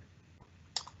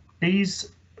 these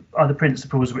are the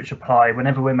principles which apply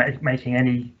whenever we're making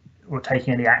any or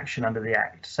taking any action under the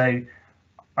Act. So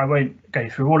I won't go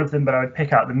through all of them, but I would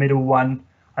pick out the middle one.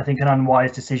 I think an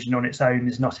unwise decision on its own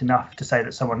is not enough to say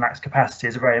that someone lacks capacity.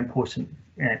 Is a very important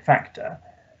factor.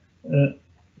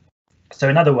 So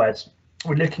in other words,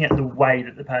 we're looking at the way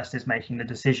that the person is making the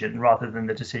decision rather than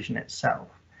the decision itself.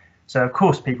 So of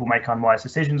course people make unwise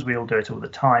decisions, we all do it all the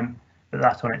time, but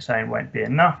that on its own won't be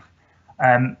enough.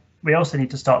 we also need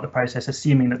to start the process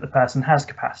assuming that the person has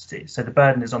capacity. So the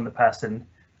burden is on the person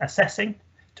assessing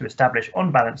to establish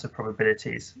on balance of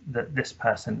probabilities that this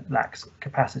person lacks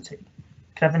capacity.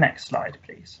 Can I have the next slide,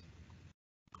 please?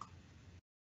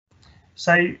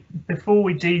 So before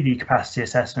we do the capacity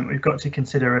assessment, we've got to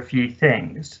consider a few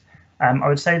things. I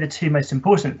would say the two most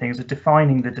important things are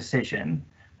defining the decision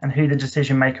and who the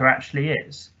decision maker actually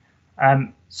is.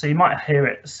 So you might hear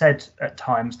it said at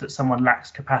times that someone lacks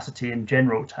capacity in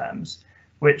general terms,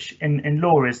 which in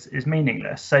law is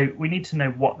meaningless. So we need to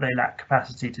know what they lack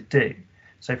capacity to do.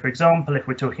 So for example, if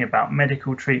we're talking about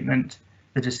medical treatment,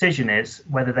 the decision is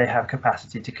whether they have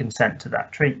capacity to consent to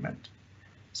that treatment.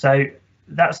 So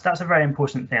that's a very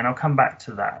important thing, and I'll come back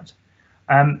to that.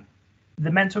 The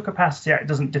Mental Capacity Act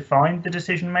doesn't define the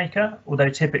decision maker, although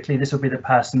typically this will be the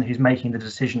person who's making the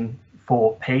decision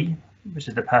for P, which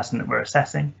is the person that we're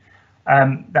assessing.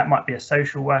 That might be a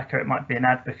social worker, it might be an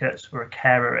advocate or a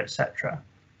carer, etc.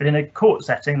 But in a court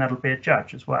setting, that'll be a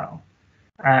judge as well.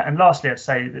 And lastly, I'd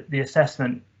say that the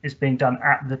assessment is being done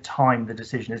at the time the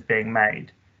decision is being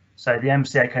made. So the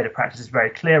MCA Code of Practice is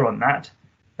very clear on that.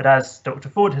 But as Dr.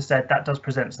 Ford has said, that does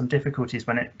present some difficulties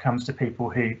when it comes to people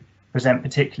who present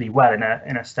particularly well in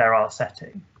a sterile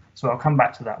setting. So I'll come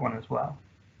back to that one as well.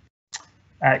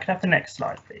 Can I have the next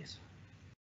slide, please?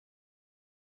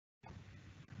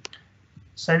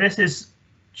 So this is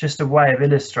just a way of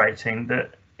illustrating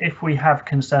that if we have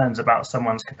concerns about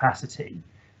someone's capacity,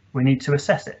 we need to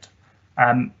assess it.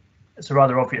 It's a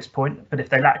rather obvious point, but if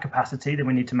they lack capacity, then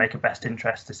we need to make a best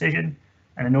interest decision.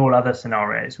 And in all other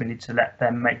scenarios, we need to let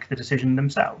them make the decision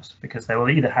themselves, because they will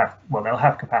either have, well, they'll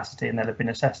have capacity and they'll have been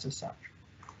assessed as such.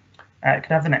 Can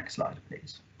I have the next slide,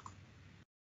 please?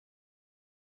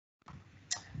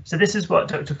 So this is what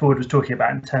Dr. Ford was talking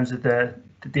about in terms of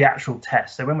the actual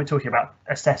test. So when we're talking about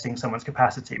assessing someone's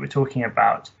capacity, we're talking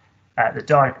about the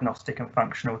diagnostic and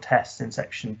functional tests in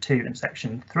section 2 and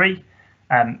section 3.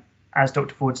 As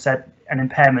Dr. Ford said, an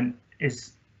impairment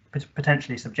is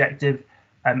potentially subjective.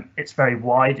 It's very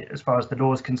wide as far as the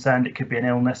law is concerned. It could be an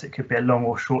illness, it could be a long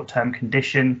or short-term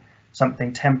condition,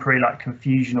 something temporary like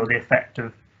confusion or the effect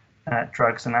of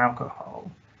drugs and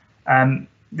alcohol.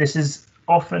 This is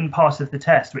often part of the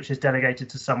test which is delegated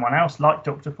to someone else like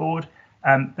Dr. Ford,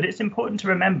 but it's important to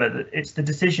remember that it's the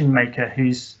decision maker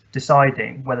who's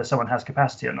deciding whether someone has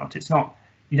capacity or not. It's not,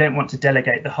 you don't want to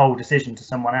delegate the whole decision to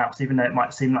someone else, even though it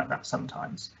might seem like that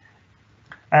sometimes.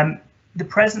 The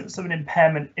presence of an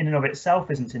impairment in and of itself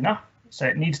isn't enough, so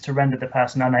it needs to render the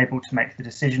person unable to make the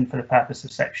decision for the purpose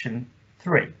of section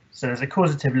 3. So there's a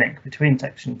causative link between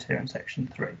section 2 and section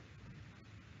 3.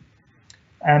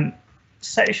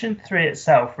 Section 3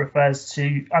 itself refers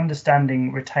to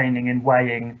understanding, retaining and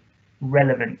weighing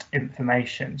relevant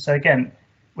information. So again,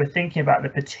 we're thinking about the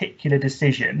particular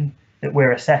decision that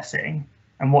we're assessing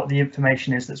and what the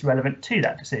information is that's relevant to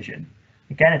that decision.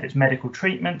 Again, if it's medical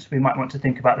treatment, we might want to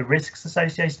think about the risks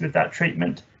associated with that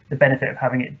treatment, the benefit of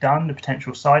having it done, the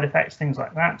potential side effects, things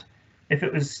like that. If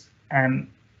it was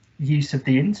use of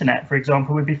the internet, for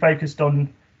example, we'd be focused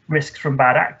on risks from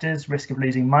bad actors, risk of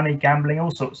losing money, gambling,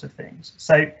 all sorts of things.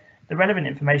 So the relevant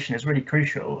information is really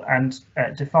crucial and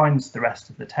defines the rest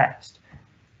of the test.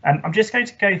 I'm just going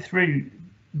to go through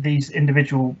these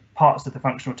individual parts of the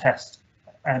functional test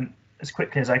as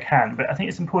quickly as I can, but I think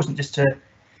it's important just to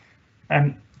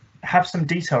have some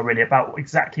detail really about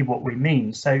exactly what we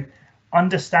mean. So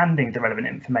understanding the relevant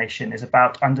information is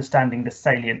about understanding the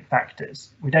salient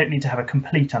factors. We don't need to have a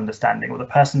complete understanding, or the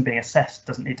person being assessed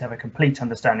doesn't need to have a complete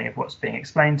understanding of what's being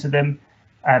explained to them.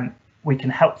 We can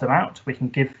help them out. We can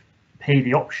give P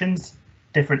the options,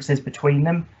 differences between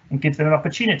them, and give them an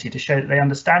opportunity to show that they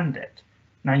understand it.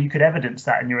 Now, you could evidence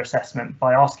that in your assessment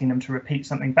by asking them to repeat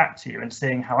something back to you and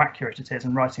seeing how accurate it is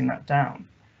and writing that down.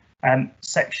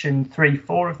 Section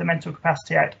 3.4 of the Mental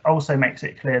Capacity Act also makes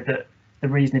it clear that the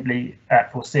reasonably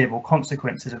foreseeable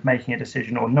consequences of making a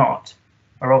decision or not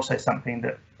are also something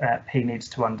that P needs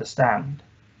to understand.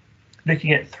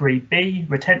 Looking at 3B,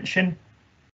 retention.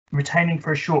 Retaining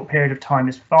for a short period of time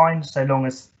is fine, so long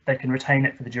as they can retain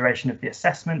it for the duration of the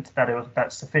assessment.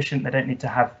 That's sufficient. They don't need to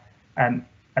have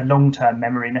a long-term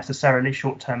memory necessarily.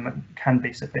 Short-term can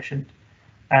be sufficient.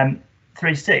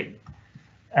 3C.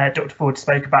 Dr. Ford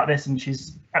spoke about this, and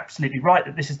she's absolutely right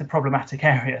that this is the problematic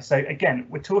area. So again,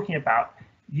 we're talking about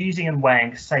using and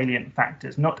weighing salient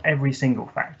factors, not every single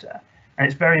factor. And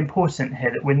it's very important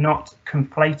here that we're not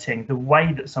conflating the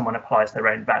way that someone applies their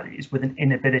own values with an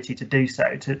inability to do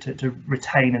so, to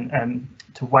retain and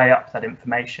to weigh up that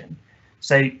information.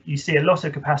 So you see a lot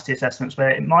of capacity assessments where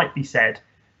it might be said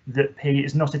that P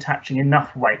is not attaching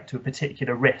enough weight to a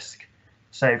particular risk.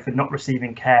 So for not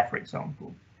receiving care, for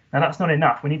example. Now that's not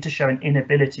enough. We need to show an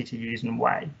inability to use and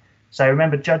weigh. So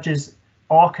remember, judges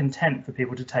are content for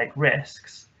people to take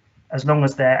risks as long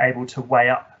as they're able to weigh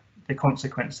up the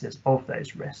consequences of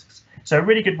those risks. So a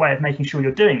really good way of making sure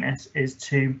you're doing this is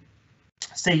to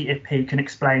see if P can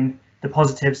explain the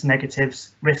positives,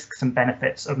 negatives, risks and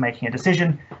benefits of making a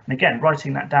decision, and again,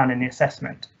 writing that down in the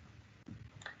assessment.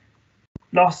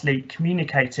 Lastly,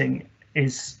 communicating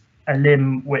is a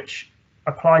limb which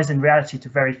applies in reality to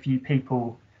very few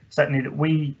people, certainly that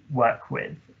we work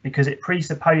with, because it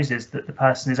presupposes that the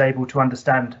person is able to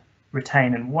understand,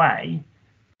 retain and weigh,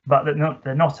 but that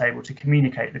they're not able to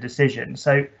communicate the decision.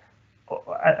 So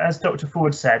as Dr.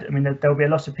 Ford said, I mean, there'll be a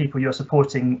lot of people you're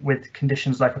supporting with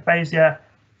conditions like aphasia,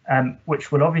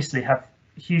 which will obviously have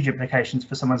huge implications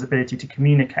for someone's ability to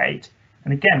communicate.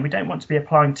 And again, we don't want to be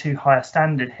applying too high a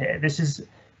standard here. This is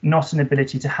not an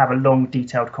ability to have a long,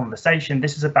 detailed conversation.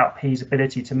 This is about P's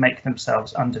ability to make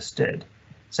themselves understood.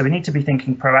 So we need to be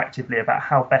thinking proactively about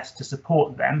how best to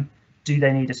support them. Do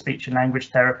they need a speech and language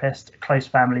therapist, a close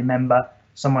family member,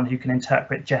 someone who can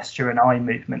interpret gesture and eye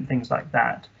movement, things like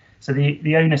that? So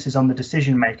the onus is on the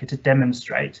decision maker to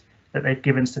demonstrate that they've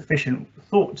given sufficient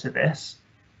thought to this,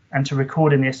 and to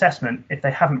record in the assessment if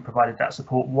they haven't provided that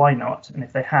support, why not, and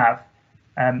if they have,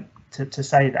 to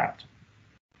say that.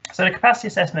 So the capacity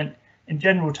assessment in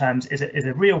general terms is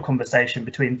a real conversation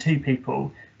between two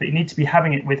people, but you need to be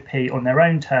having it with P on their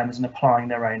own terms and applying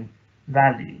their own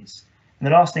values. And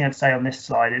the last thing I'd say on this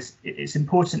slide is it's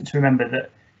important to remember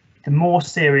that the more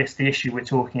serious the issue we're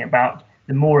talking about,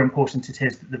 the more important it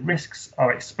is that the risks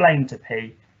are explained to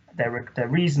P. There are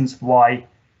reasons why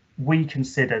we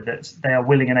consider that they are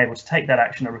willing and able to take that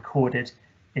action are recorded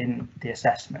in the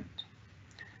assessment.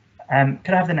 Can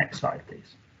I have the next slide,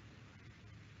 please?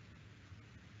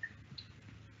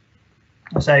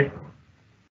 So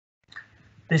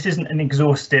this isn't an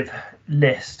exhaustive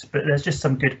list, but there's just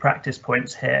some good practice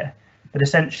points here. But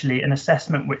essentially, an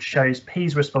assessment which shows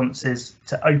P's responses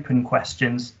to open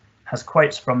questions, has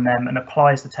quotes from them and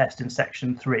applies the test in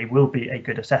section 3 will be a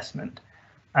good assessment.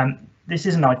 This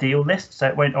is an ideal list, so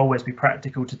it won't always be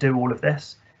practical to do all of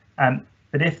this.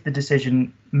 But if the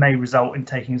decision may result in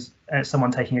taking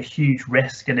someone taking a huge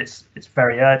risk and it's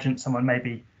very urgent, someone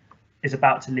maybe is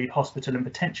about to leave hospital and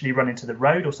potentially run into the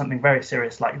road or something very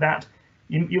serious like that,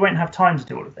 you won't have time to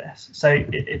do all of this. So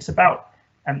it's about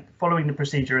following the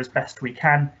procedure as best we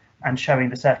can and showing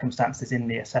the circumstances in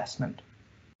the assessment.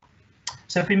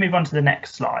 So if we move on to the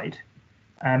next slide,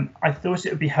 I thought it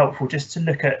would be helpful just to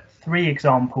look at 3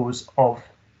 examples of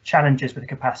challenges with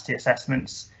capacity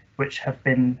assessments which have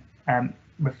been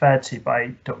referred to by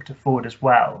Dr. Ford as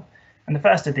well. And the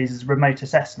first of these is remote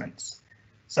assessments.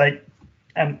 So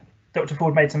Dr.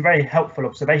 Ford made some very helpful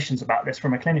observations about this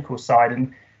from a clinical side,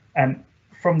 and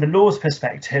from the law's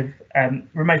perspective,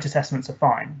 remote assessments are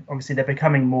fine. Obviously, they're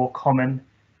becoming more common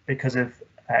because of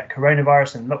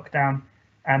coronavirus and lockdown.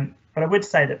 But I would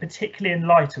say that particularly in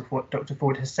light of what Dr.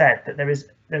 Ford has said, that there is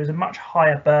a much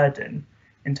higher burden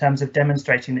in terms of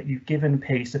demonstrating that you've given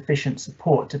P sufficient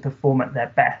support to perform at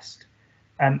their best.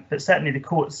 But certainly the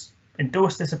courts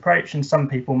endorse this approach and some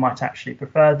people might actually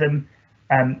prefer them.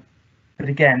 But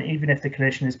again, even if the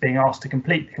clinician is being asked to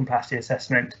complete the capacity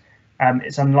assessment,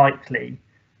 it's unlikely,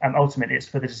 ultimately it's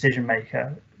for the decision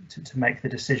maker to make the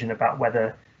decision about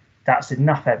whether that's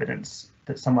enough evidence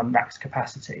that someone lacks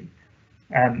capacity.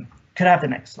 Could I have the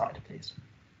next slide, please?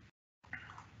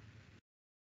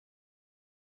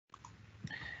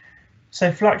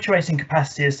 So fluctuating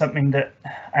capacity is something that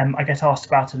I get asked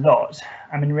about a lot.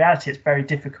 In reality, it's very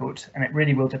difficult and it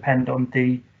really will depend on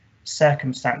the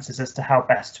circumstances as to how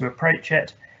best to approach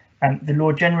it. The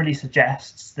law generally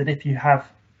suggests that if you have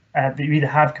that you either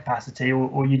have capacity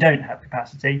or you don't have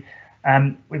capacity.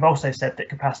 We've also said that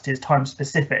capacity is time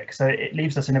specific, so it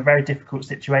leaves us in a very difficult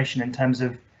situation in terms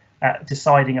of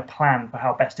deciding a plan for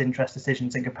how best interest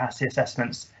decisions and capacity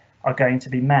assessments are going to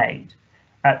be made.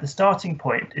 The starting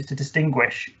point is to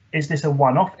distinguish, is this a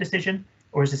one-off decision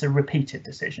or is this a repeated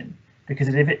decision? Because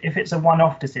if it's a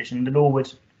one-off decision, the law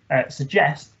would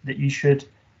suggest that you should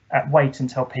wait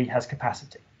until P has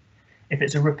capacity. If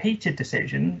it's a repeated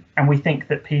decision and we think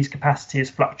that P's capacity is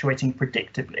fluctuating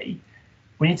predictably,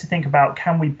 we need to think about,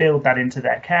 can we build that into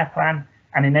their care plan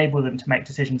and enable them to make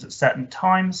decisions at certain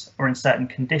times or in certain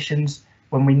conditions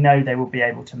when we know they will be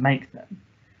able to make them.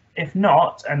 If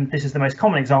not, and this is the most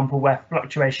common example where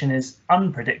fluctuation is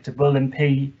unpredictable and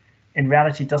P in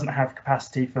reality doesn't have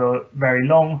capacity for very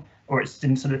long, or it's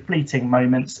in sort of fleeting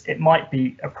moments, it might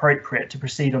be appropriate to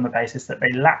proceed on the basis that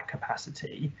they lack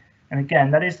capacity. And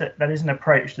again, that is an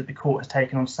approach that the court has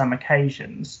taken on some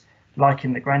occasions, like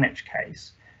in the Greenwich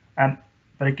case.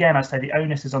 But again, I say the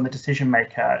onus is on the decision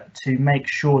maker to make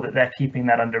sure that they're keeping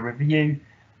that under review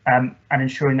and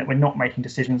ensuring that we're not making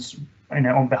decisions,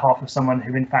 on behalf of someone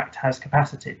who in fact has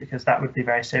capacity, because that would be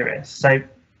very serious. So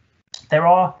there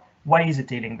are ways of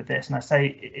dealing with this, and I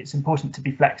say it's important to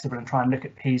be flexible and try and look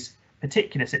at P's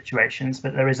particular situations,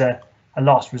 but there is a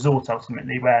last resort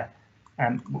ultimately where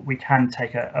we can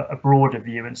take a broader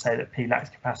view and say that P lacks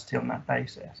capacity on that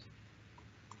basis.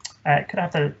 Could I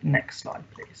have the next slide,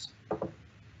 please?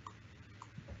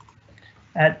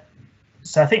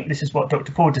 So I think this is what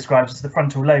Dr. Ford describes as the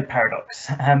frontal lobe paradox.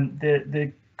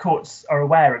 The courts are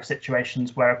aware of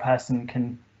situations where a person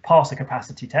can pass a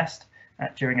capacity test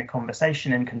during a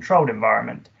conversation in a controlled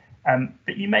environment,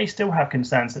 but you may still have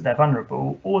concerns that they're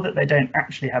vulnerable or that they don't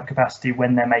actually have capacity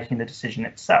when they're making the decision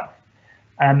itself.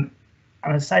 And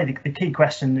I say the key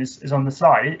question is on the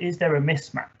slide. Is there a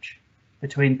mismatch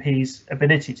between P's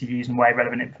ability to use and weigh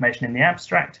relevant information in the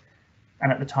abstract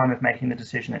and at the time of making the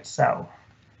decision itself?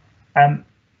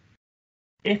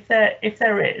 If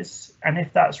there is, and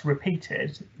if that's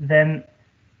repeated, then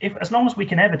as long as we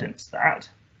can evidence that,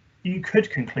 you could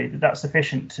conclude that that's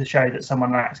sufficient to show that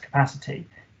someone lacks capacity.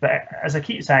 But as I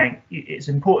keep saying, it's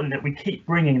important that we keep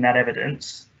bringing that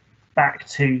evidence back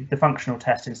to the functional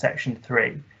test in section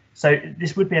 3. So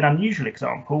this would be an unusual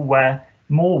example where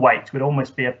more weight would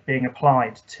almost be being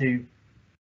applied to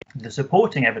the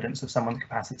supporting evidence of someone's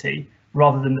capacity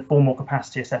rather than the formal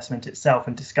capacity assessment itself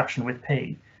and discussion with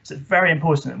P. So it's very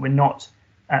important that we're not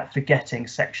forgetting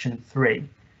section 3.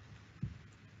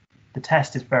 The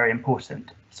test is very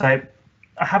important. So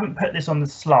I haven't put this on the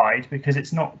slide because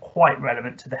it's not quite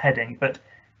relevant to the heading, but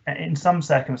in some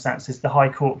circumstances, the High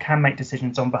Court can make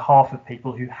decisions on behalf of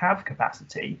people who have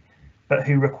capacity, but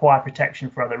who require protection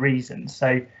for other reasons.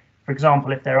 So, for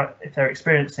example, if they're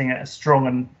experiencing a strong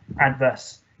and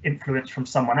adverse influence from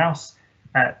someone else,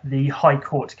 the High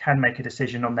Court can make a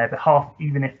decision on their behalf,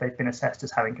 even if they've been assessed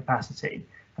as having capacity,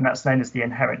 and that's known as the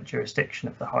inherent jurisdiction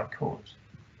of the High Court.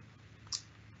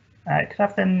 Could I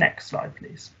have the next slide,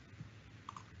 please?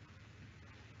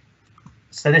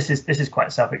 So this is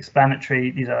quite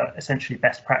self-explanatory. These are essentially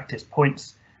best practice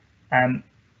points.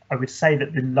 I would say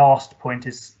that the last point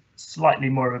is slightly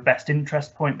more of a best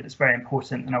interest point, but it's very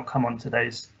important, and I'll come on to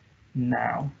those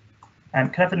now.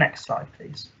 Could I have the next slide,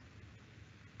 please?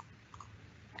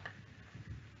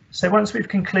 So once we've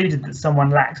concluded that someone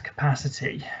lacks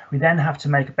capacity, we then have to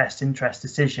make a best interest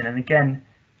decision. And again,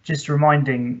 just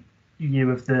reminding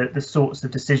you of the sorts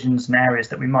of decisions and areas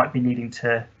that we might be needing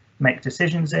to make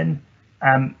decisions in.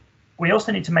 We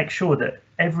also need to make sure that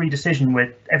every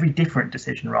different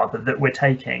decision rather that we're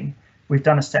taking, we've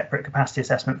done a separate capacity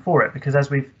assessment for it, because as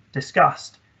we've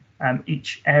discussed,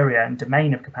 each area and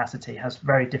domain of capacity has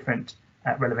very different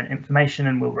relevant information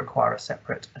and will require a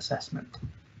separate assessment.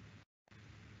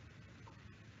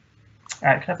 Could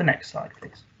I have the next slide,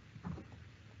 please?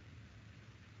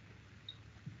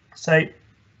 So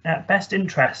best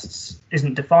interests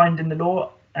isn't defined in the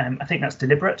law. I think that's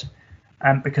deliberate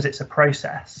because it's a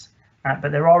process,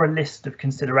 but there are a list of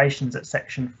considerations at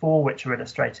section 4 which are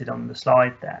illustrated on the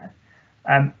slide there.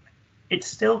 It's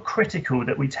still critical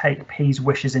that we take P's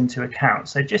wishes into account.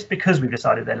 So just because we've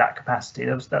decided they lack capacity,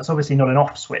 that's obviously not an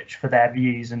off switch for their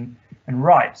views and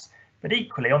rights. But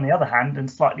equally, on the other hand, and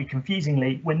slightly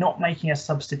confusingly, we're not making a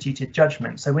substituted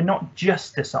judgment. So we're not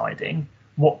just deciding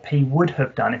what P would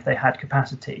have done if they had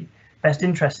capacity. Best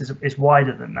interest is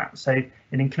wider than that. So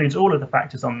it includes all of the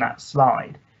factors on that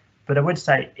slide. But I would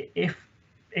say if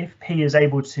P is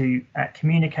able to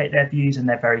communicate their views and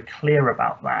they're very clear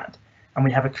about that, and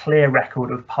we have a clear record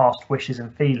of past wishes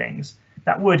and feelings,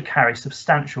 that would carry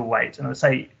substantial weight, and I would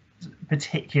say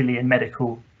particularly in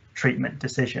medical treatment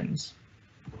decisions.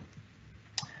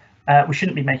 We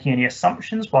shouldn't be making any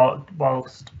assumptions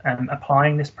whilst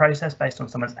applying this process based on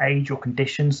someone's age or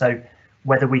condition. So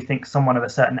whether we think someone of a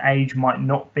certain age might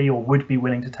not be or would be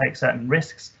willing to take certain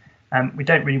risks, we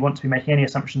don't really want to be making any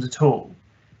assumptions at all.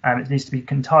 It needs to be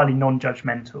entirely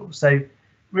non-judgmental. So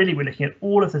really, we're looking at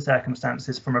all of the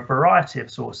circumstances from a variety of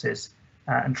sources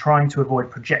and trying to avoid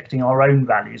projecting our own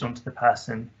values onto the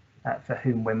person for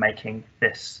whom we're making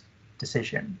this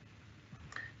decision.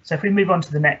 So if we move on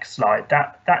to the next slide,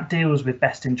 that deals with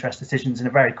best interest decisions in a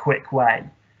very quick way.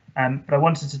 But I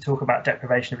wanted to talk about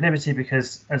deprivation of liberty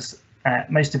because, as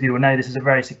most of you will know, this is a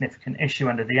very significant issue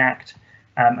under the Act,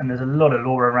 and there's a lot of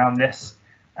law around this.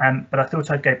 But I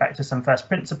thought I'd go back to some first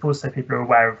principles so people are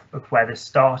aware of where this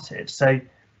started. So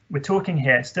we're talking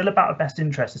here still about a best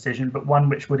interest decision, but one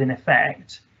which would in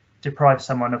effect deprive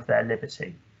someone of their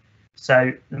liberty.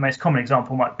 So the most common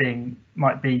example might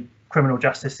be criminal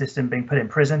justice system being put in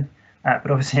prison,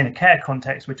 but obviously in a care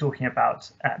context, we're talking about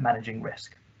managing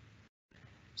risk.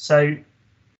 So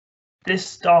this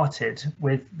started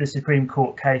with the Supreme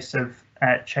Court case of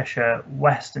Cheshire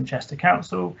West and Chester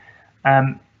Council.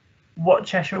 What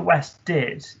Cheshire West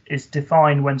did is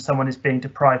define when someone is being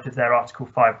deprived of their Article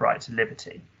 5 right to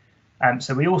liberty.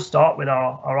 So we all start with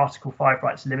our Article 5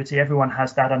 right to liberty. Everyone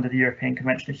has that under the European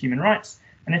Convention of Human Rights.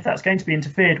 And if that's going to be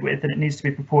interfered with, then it needs to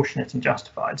be proportionate and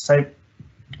justified. So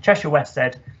Cheshire West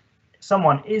said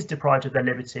someone is deprived of their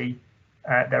liberty,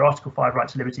 their Article 5 right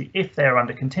to liberty, if they are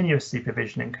under continuous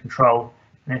supervision and control,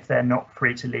 and if they're not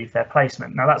free to leave their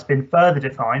placement. Now that's been further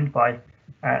defined by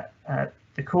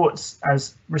the courts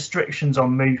as restrictions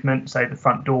on movement, so the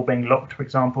front door being locked, for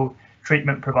example,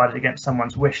 treatment provided against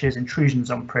someone's wishes,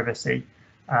 intrusions on privacy,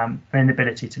 an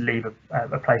inability to leave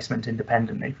a placement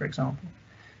independently, for example.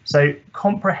 So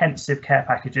comprehensive care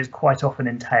packages quite often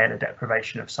entail a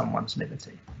deprivation of someone's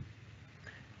liberty.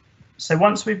 So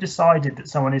once we've decided that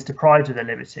someone is deprived of their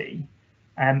liberty,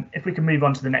 if we can move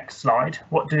on to the next slide,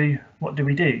 what do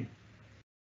we do?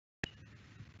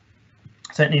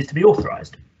 So it needs to be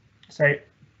authorised. So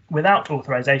without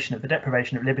authorisation of the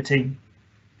deprivation of liberty,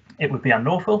 it would be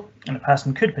unlawful, and a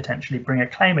person could potentially bring a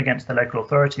claim against the local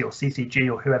authority or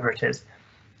CCG or whoever it is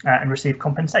and receive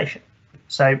compensation.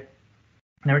 So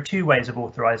there are two ways of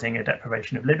authorising a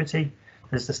deprivation of liberty.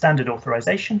 There's the standard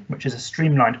authorisation, which is a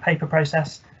streamlined paper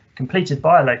process completed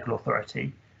by a local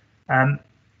authority.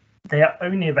 They are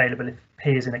only available if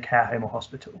P is in a care home or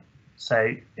hospital.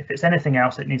 So if it's anything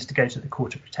else, it needs to go to the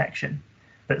Court of Protection.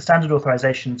 But standard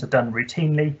authorisations are done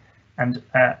routinely, and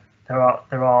there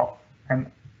are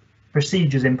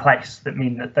procedures in place that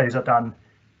mean that those are done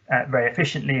very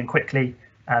efficiently and quickly,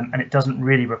 and it doesn't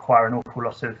really require an awful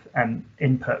lot of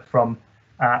input from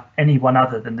anyone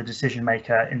other than the decision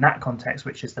maker in that context,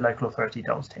 which is the local authority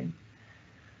DOLS team.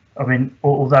 I mean,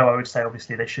 although I would say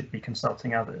obviously they should be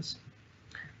consulting others.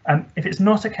 If it's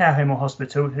not a care home or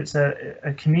hospital, if it's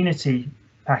a community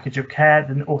package of care,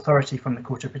 then authority from the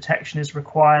Court of Protection is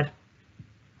required.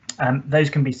 Those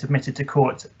can be submitted to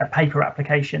court, a paper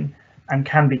application, and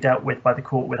can be dealt with by the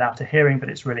court without a hearing, but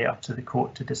it's really up to the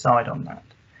court to decide on that.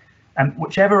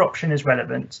 Whichever option is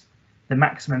relevant, the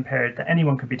maximum period that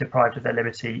anyone can be deprived of their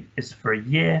liberty is for a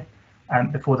year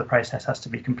before the process has to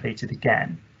be completed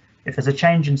again. If there's a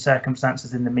change in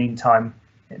circumstances in the meantime,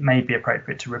 it may be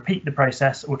appropriate to repeat the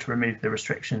process or to remove the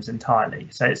restrictions entirely.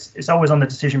 So it's always on the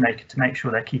decision maker to make sure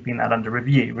they're keeping that under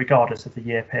review, regardless of the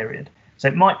year period. So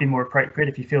it might be more appropriate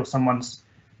if you feel someone's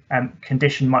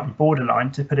condition might be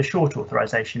borderline to put a short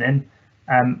authorisation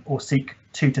in, or seek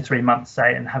 2 to 3 months,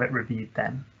 say, and have it reviewed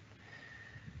then.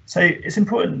 So it's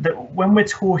important that when we're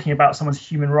talking about someone's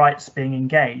human rights being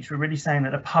engaged, we're really saying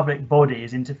that a public body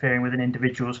is interfering with an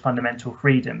individual's fundamental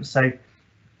freedoms. So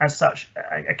as such,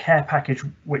 a care package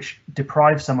which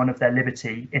deprives someone of their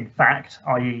liberty, in fact,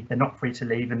 i.e. they're not free to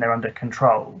leave and they're under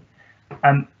control,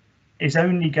 is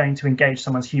only going to engage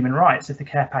someone's human rights if the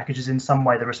care package is in some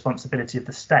way the responsibility of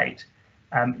the state,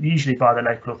 usually via the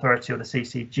local authority or the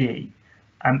CCG.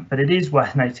 But it is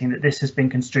worth noting that this has been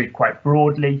construed quite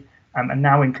broadly and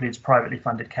now includes privately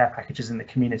funded care packages in the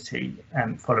community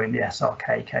following the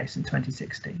SRK case in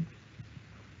 2016.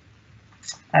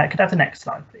 Could I have the next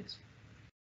slide, please?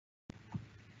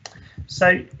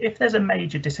 So if there's a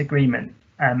major disagreement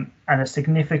and a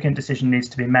significant decision needs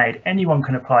to be made, anyone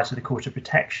can apply to the Court of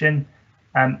Protection.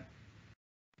 But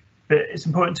it's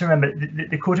important to remember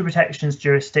the Court of Protection's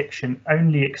jurisdiction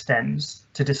only extends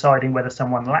to deciding whether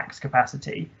someone lacks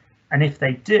capacity, and if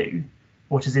they do,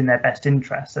 what is in their best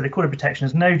interest. So the Court of Protection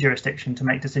has no jurisdiction to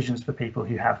make decisions for people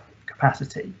who have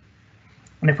capacity.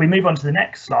 And if we move on to the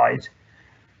next slide,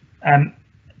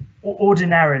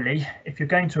 ordinarily, if you're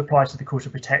going to apply to the Court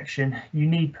of Protection, you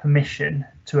need permission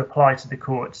to apply to the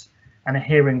court, and a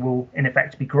hearing will in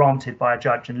effect be granted by a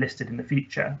judge and listed in the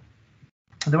future.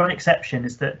 The one exception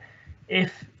is that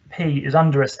if P is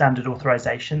under a standard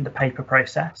authorisation, the paper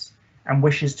process, and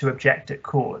wishes to object at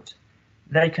court,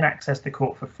 they can access the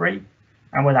court for free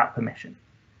and without permission.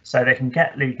 So they can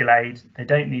get legal aid, they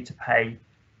don't need to pay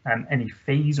any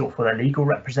fees or for their legal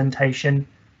representation,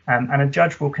 and a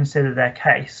judge will consider their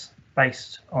case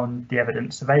based on the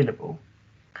evidence available.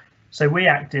 So we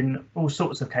act in all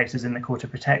sorts of cases in the Court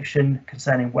of Protection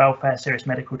concerning welfare, serious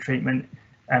medical treatment,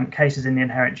 cases in the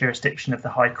inherent jurisdiction of the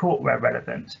High Court where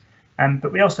relevant.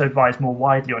 But we also advise more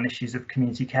widely on issues of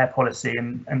community care policy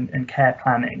and care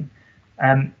planning.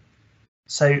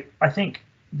 So I think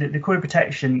the Court of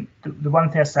Protection, the one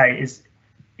thing I say is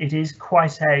it is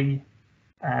quite a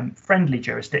friendly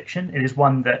jurisdiction. It is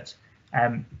one that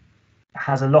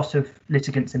has a lot of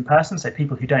litigants in person, so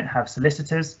people who don't have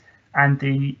solicitors, and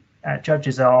the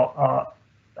judges are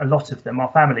a lot of them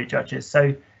are family judges,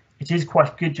 so it is quite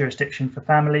a good jurisdiction for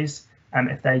families.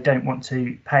 If they don't want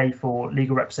to pay for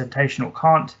legal representation or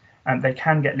can't, they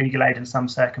can get legal aid in some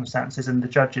circumstances, and the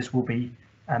judges will be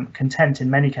content in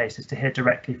many cases to hear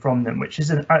directly from them, which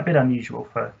is a bit unusual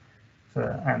for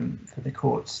the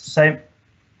courts. So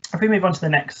if we move on to the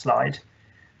next slide,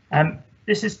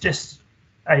 this is just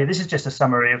a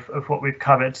summary of what we've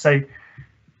covered. So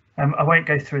I won't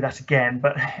go through that again,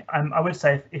 but I would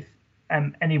say if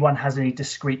anyone has any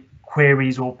discrete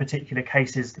queries or particular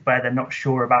cases where they're not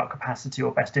sure about capacity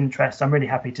or best interest, I'm really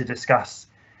happy to discuss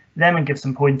them and give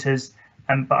some pointers.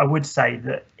 But I would say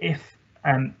that if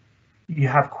you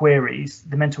have queries,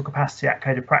 the Mental Capacity Act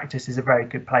Code of Practice is a very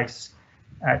good place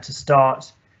to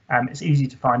start. It's easy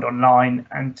to find online,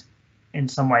 and in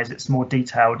some ways it's more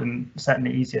detailed and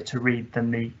certainly easier to read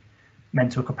than the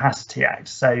Mental Capacity Act.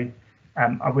 So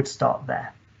I would start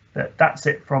there. But that's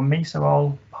it from me, so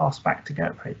I'll pass back to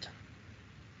Gertrude.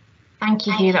 Thank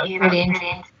you, Huw. That was really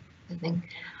interesting.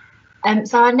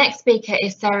 So our next speaker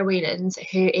is Sarah Wealleans,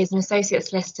 who is an associate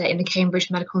solicitor in the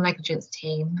Cambridge Medical Negligence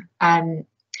team.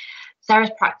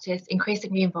 Sarah's practice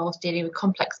increasingly involves dealing with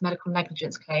complex medical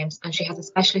negligence claims, and she has a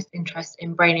specialist interest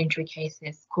in brain injury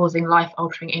cases causing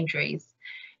life-altering injuries.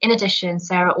 In addition,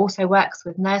 Sarah also works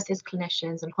with nurses,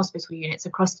 clinicians and hospital units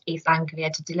across East Anglia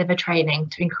to deliver training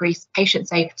to increase patient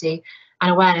safety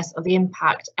and awareness of the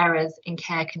impact errors in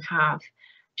care can have.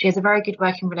 She has a very good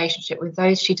working relationship with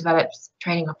those she develops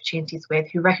training opportunities with,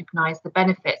 who recognise the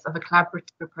benefits of a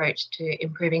collaborative approach to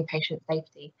improving patient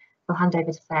safety. I'll hand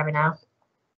over to Sarah now.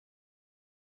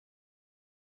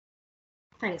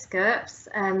 Thanks, Gerps.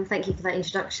 Thank you for that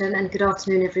introduction, and good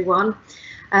afternoon, everyone.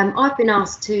 I've been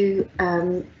asked to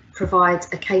provide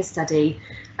a case study,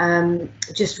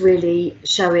 just really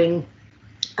showing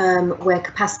where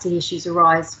capacity issues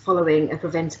arise following a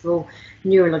preventable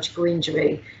neurological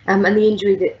injury, and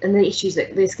the issues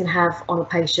that this can have on a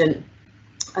patient.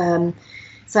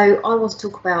 So I want to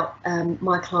talk about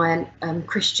my client,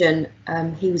 Christian.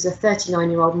 He was a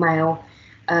 39-year-old male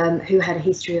who had a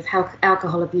history of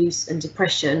alcohol abuse and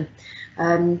depression.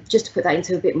 Just to put that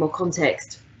into a bit more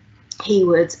context, he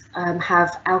would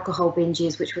have alcohol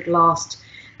binges which would last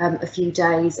a few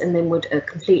days and then would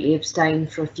completely abstain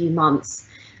for a few months.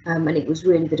 And it was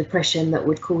really the depression that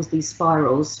would cause these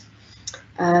spirals.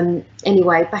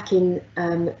 Anyway, back in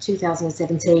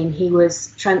 2017, he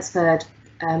was transferred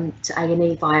to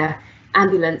A&E via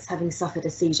ambulance, having suffered a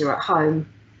seizure at home.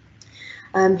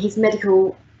 His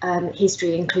medical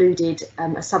history included a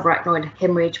subarachnoid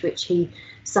hemorrhage, which he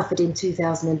suffered in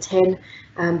 2010,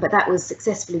 but that was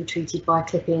successfully treated by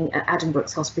clipping at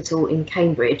Addenbrooke's Hospital in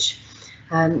Cambridge.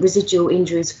 Residual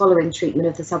injuries following treatment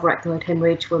of the subarachnoid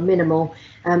hemorrhage were minimal,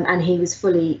 and he was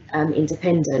fully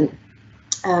independent.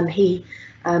 He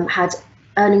had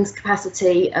earnings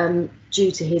capacity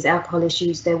due to his alcohol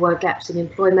issues. There were gaps in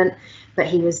employment, but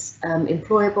he was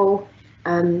employable.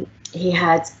 He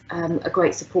had a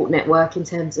great support network in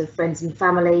terms of friends and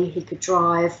family. He could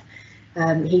drive.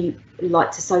 He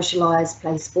liked to socialise,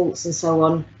 play sports and so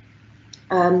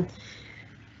on.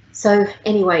 So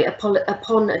anyway,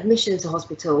 upon admission to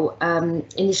hospital,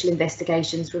 initial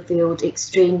investigations revealed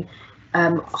extreme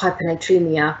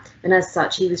hyponatremia, and as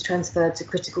such he was transferred to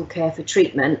critical care for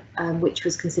treatment, which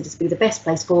was considered to be the best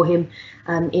place for him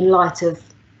in light of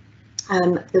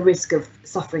the risk of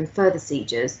suffering further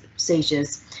seizures.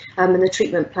 And the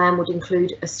treatment plan would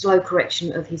include a slow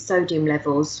correction of his sodium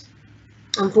levels.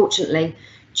 Unfortunately,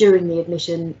 during the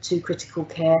admission to critical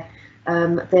care,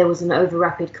 there was an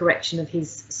over-rapid correction of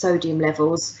his sodium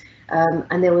levels,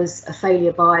 and there was a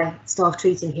failure by staff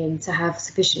treating him to have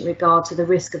sufficient regard to the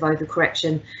risk of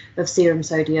overcorrection of serum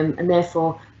sodium, and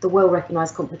therefore the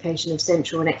well-recognised complication of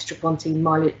central and extrapontine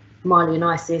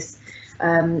myelinosis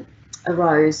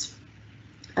arose.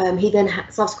 He then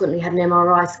subsequently had an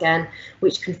MRI scan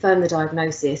which confirmed the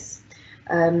diagnosis.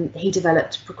 He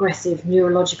developed progressive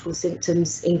neurological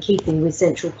symptoms in keeping with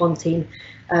central pontine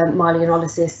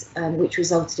myelinolysis, which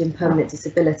resulted in permanent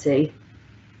disability.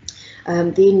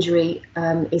 The injury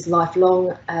is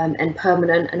lifelong and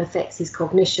permanent and affects his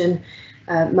cognition,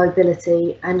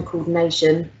 mobility and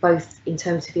coordination, both in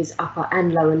terms of his upper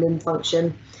and lower limb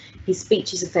function. His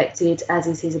speech is affected, as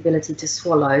is his ability to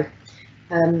swallow.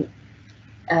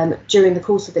 During the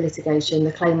course of the litigation,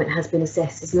 the claimant has been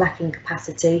assessed as lacking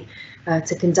capacity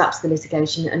to conduct the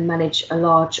litigation and manage a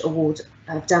large award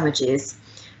of damages.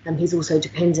 He's also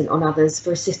dependent on others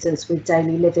for assistance with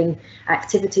daily living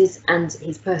activities and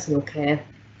his personal care.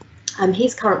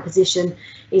 His current position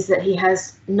is that he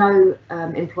has no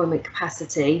employment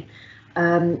capacity.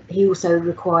 He also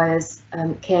requires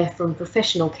care from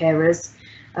professional carers.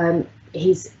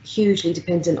 He's hugely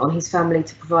dependent on his family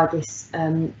to provide this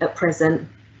at present,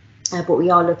 but we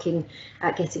are looking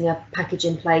at getting a package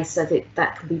in place so that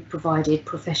that can be provided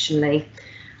professionally.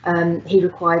 He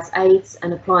requires aids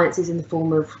and appliances in the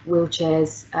form of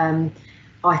wheelchairs,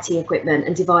 IT equipment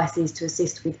and devices to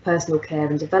assist with personal care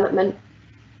and development.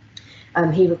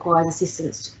 He requires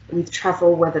assistance with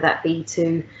travel, whether that be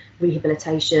to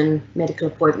rehabilitation, medical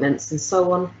appointments and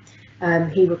so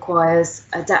on. He requires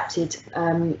adapted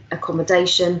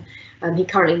accommodation. He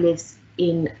currently lives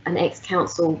in an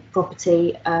ex-council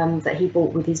property that he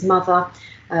bought with his mother.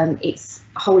 It's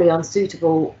wholly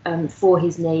unsuitable for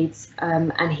his needs,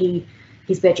 and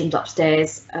his bedroom's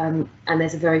upstairs, and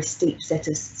there's a very steep set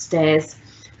of stairs,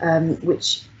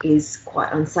 which is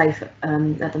quite unsafe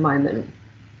at the moment.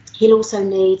 He'll also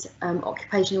need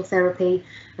occupational therapy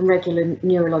and regular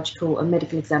neurological and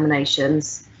medical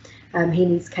examinations. He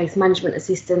needs case management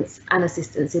assistance and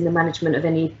assistance in the management of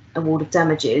any award of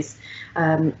damages.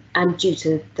 And due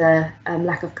to the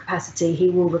lack of capacity, he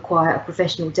will require a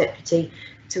professional deputy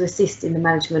to assist in the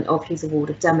management of his award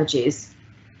of damages.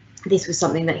 This was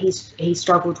something that he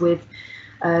struggled with.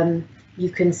 You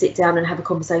can sit down and have a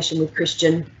conversation with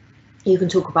Christian. You can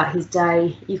talk about his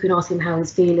day, you can ask him how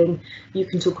he's feeling, you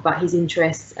can talk about his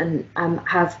interests and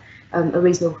have a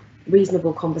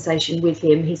reasonable conversation with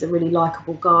him. He's a really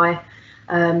likeable guy.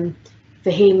 For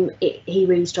him, he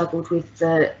really struggled with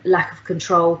the lack of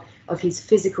control of his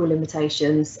physical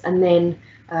limitations, and then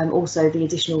also the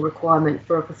additional requirement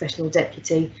for a professional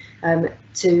deputy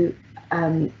to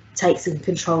take some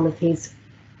control of his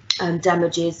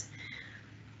damages.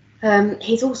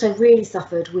 He's also really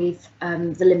suffered with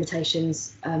the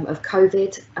limitations of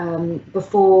COVID.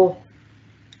 Before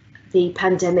the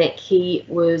pandemic, he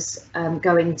was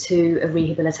going to a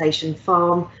rehabilitation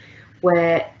farm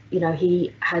where, you know,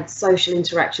 he had social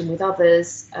interaction with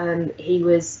others. He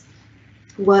was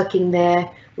working there,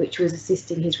 which was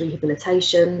assisting his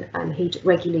rehabilitation, and he'd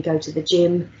regularly go to the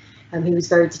gym. He was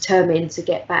very determined to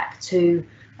get back to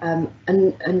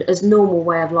an as normal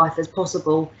way of life as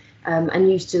possible.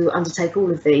 And used to undertake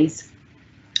all of these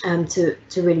to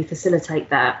really facilitate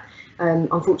that.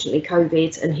 Unfortunately,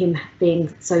 COVID and him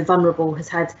being so vulnerable has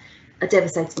had a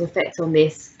devastating effect on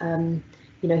this.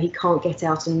 You know, he can't get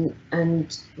out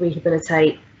and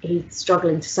rehabilitate. He's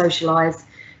struggling to socialise.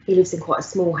 He lives in quite a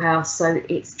small house, so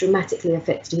it's dramatically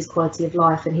affected his quality of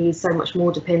life, and he is so much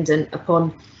more dependent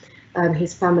upon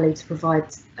his family to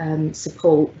provide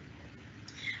support.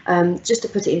 Just to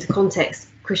put it into context,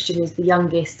 Christian is the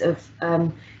youngest of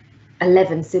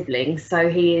 11 siblings, so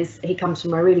he comes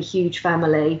from a really huge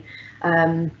family.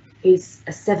 He's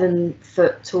a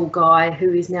 7-foot tall guy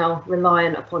who is now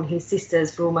reliant upon his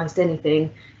sisters for almost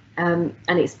anything, and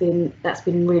that's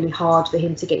been really hard for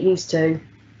him to get used to.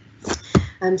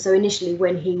 So initially,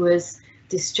 when he was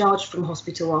discharged from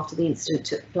hospital after the incident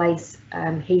took place,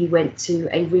 he went to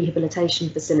a rehabilitation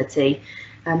facility.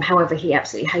 However, he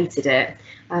absolutely hated it.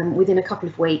 Within a couple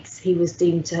of weeks, he was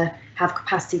deemed to have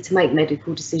capacity to make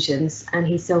medical decisions, and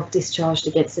he self-discharged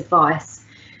against advice.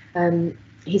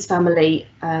 His family,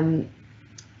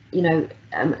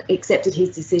 accepted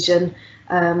his decision,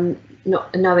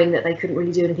 not knowing that they couldn't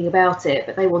really do anything about it,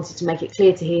 but they wanted to make it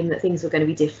clear to him that things were going to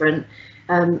be different,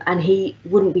 and he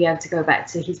wouldn't be able to go back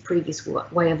to his previous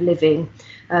way of living.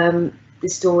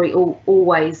 This story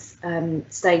always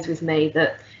stays with me,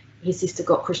 that his sister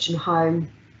got Christian home.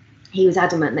 He was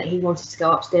adamant that he wanted to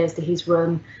go upstairs to his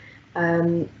room.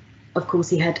 Of course,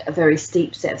 he had a very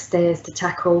steep set of stairs to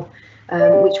tackle,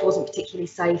 which wasn't particularly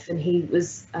safe, and he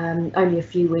was only a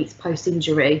few weeks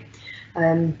post-injury.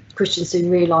 Christian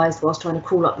soon realised, whilst trying to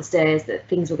crawl up the stairs, that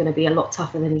things were going to be a lot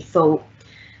tougher than he thought.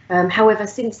 However,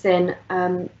 since then,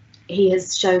 he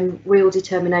has shown real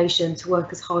determination to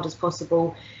work as hard as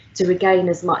possible to regain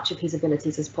as much of his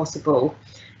abilities as possible.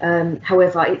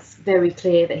 However, it's very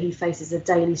clear that he faces a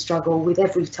daily struggle with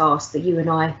every task that you and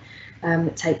I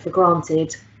take for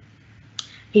granted.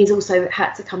 He's also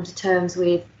had to come to terms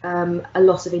with a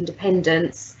loss of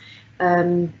independence.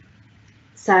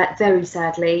 Very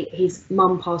sadly, his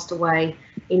mum passed away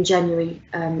in January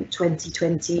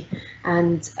 2020,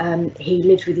 and he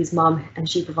lived with his mum, and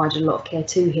she provided a lot of care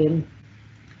to him.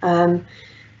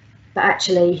 But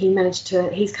actually,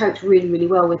 he's coped really, really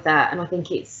well with that, and I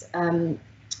think it's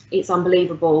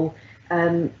unbelievable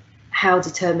how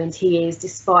determined he is,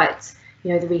 despite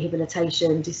the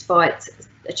rehabilitation, despite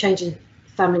a change in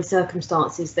family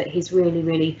circumstances, that he's really,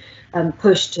 really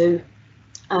pushed to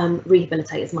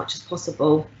rehabilitate as much as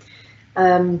possible.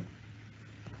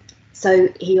 So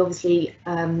he obviously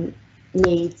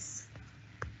needs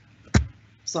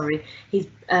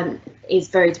is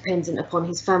very dependent upon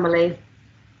his family,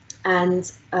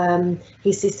 and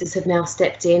his sisters have now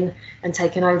stepped in and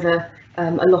taken over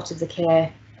a lot of the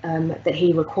care that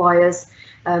he requires.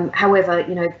 However,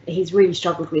 you know, he's really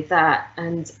struggled with that,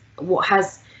 and what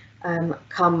has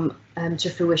come to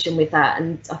fruition with that,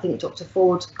 and I think Dr.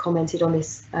 Ford commented on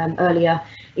this earlier,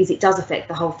 is it does affect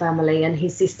the whole family. And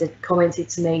his sister commented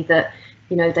to me that,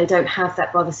 you know, they don't have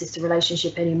that brother-sister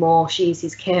relationship anymore. She is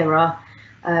his carer,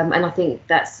 and I think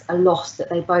that's a loss that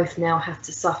they both now have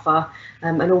to suffer,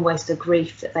 and almost a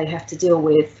grief that they have to deal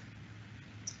with.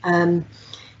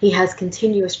 He has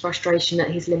continuous frustration at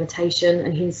his limitation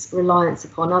and his reliance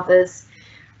upon others.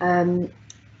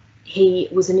 He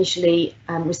was initially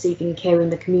receiving care in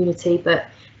the community, but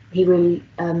he really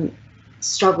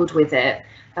struggled with it.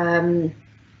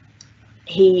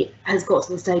 He has got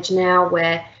to the stage now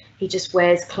where he just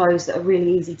wears clothes that are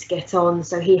really easy to get on,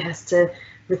 so he has to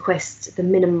request the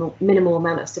minimal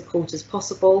amount of support as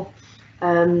possible.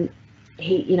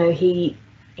 He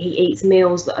eats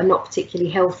meals that are not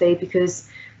particularly healthy because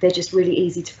they're just really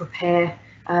easy to prepare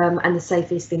and the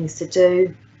safest things to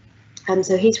do.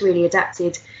 So he's really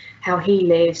adapted how he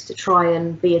lives to try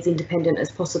and be as independent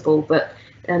as possible. But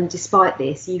despite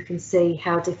this, you can see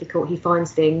how difficult he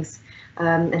finds things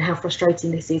and how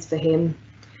frustrating this is for him.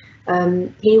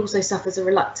 He also suffers a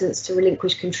reluctance to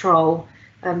relinquish control,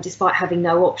 despite having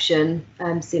no option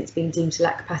since being deemed to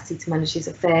lack capacity to manage his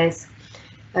affairs.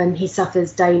 He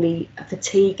suffers daily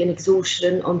fatigue and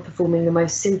exhaustion on performing the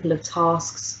most simple of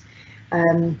tasks.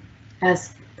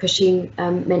 As Koseen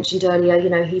mentioned earlier, you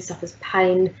know, he suffers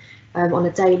pain on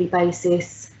a daily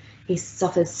basis. He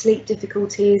suffers sleep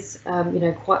difficulties, you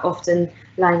know, quite often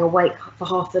laying awake for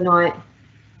half the night.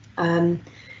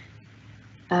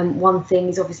 One thing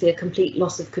is obviously a complete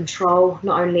loss of control,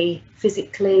 not only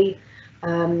physically,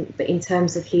 but in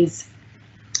terms of his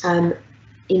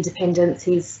independence,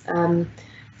 his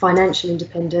financial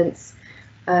independence.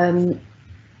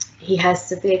 He has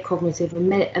severe cognitive and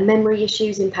memory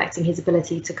issues impacting his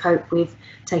ability to cope with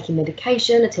taking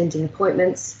medication, attending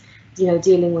appointments, you know,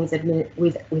 dealing with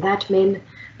admin.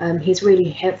 He's really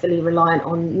heavily reliant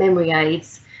on memory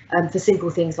aids for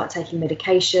simple things like taking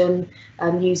medication,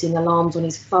 using alarms on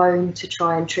his phone to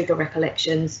try and trigger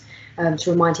recollections,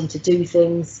 to remind him to do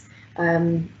things.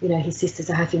 You know, his sisters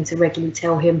are having to regularly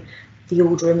tell him the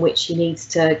order in which he needs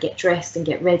to get dressed and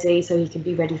get ready so he can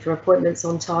be ready for appointments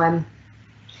on time.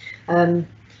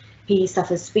 He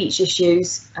suffers speech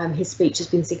issues. His speech has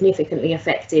been significantly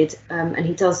affected, and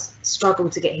he does struggle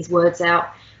to get his words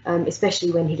out,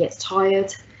 especially when he gets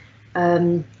tired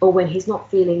or when he's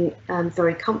not feeling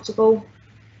very comfortable.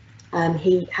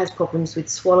 He has problems with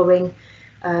swallowing,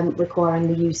 requiring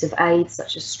the use of aids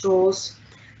such as straws.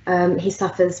 He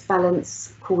suffers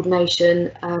balance,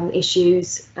 coordination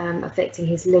issues affecting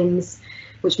his limbs,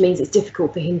 which means it's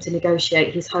difficult for him to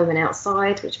negotiate his home and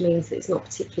outside, which means that it's not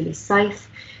particularly safe,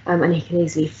 and he can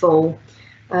easily fall.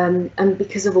 And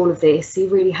because of all of this, he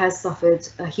really has suffered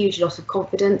a huge loss of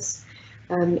confidence.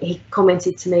 He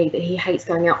commented to me that he hates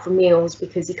going out for meals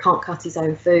because he can't cut his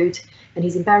own food, and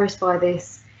he's embarrassed by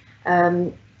this.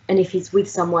 And if he's with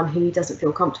someone who he doesn't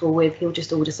feel comfortable with, he'll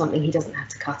just order something he doesn't have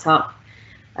to cut up.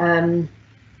 And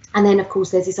then, of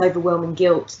course, there's this overwhelming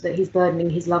guilt that he's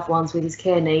burdening his loved ones with his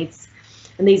care needs.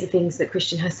 And these are things that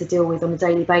Christian has to deal with on a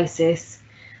daily basis.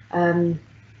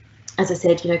 As I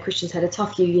said, you know, Christian's had a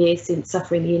tough few years since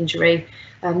suffering the injury.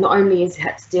 Not only has he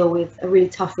had to deal with a really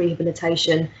tough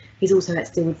rehabilitation, he's also had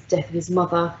to deal with the death of his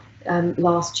mother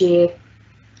last year.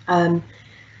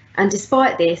 And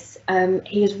despite this,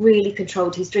 he has really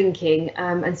controlled his drinking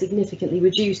and significantly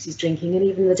reduced his drinking, and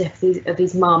even the death of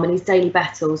his mum and his daily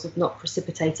battles have not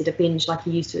precipitated a binge like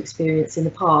he used to experience in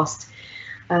the past.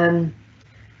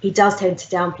 He does tend to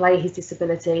downplay his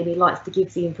disability, and he likes to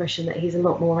give the impression that he's a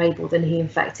lot more able than he in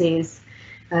fact is.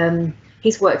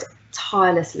 He's worked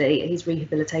tirelessly at his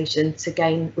rehabilitation to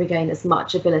regain as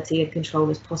much ability and control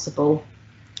as possible.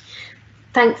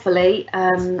 Thankfully,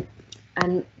 and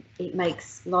it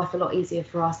makes life a lot easier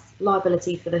for us,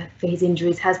 liability for his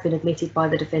injuries has been admitted by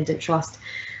the defendant trust,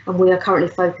 and we are currently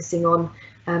focusing on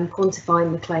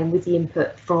quantifying the claim with the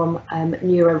input from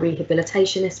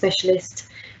neuro-rehabilitation specialist,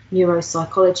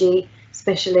 neuropsychology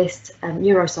specialist,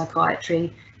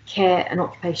 neuropsychiatry, care and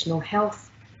occupational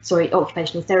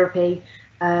therapy,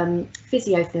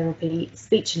 physiotherapy,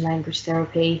 speech and language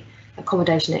therapy,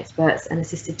 accommodation experts and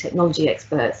assistive technology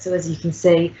experts. So as you can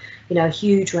see, you know, a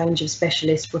huge range of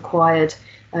specialists required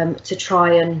to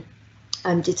try and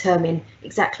determine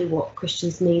exactly what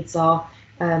Christian's needs are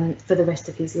for the rest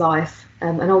of his life.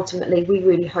 And ultimately, we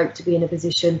really hope to be in a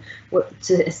position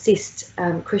to assist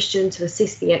Christian, to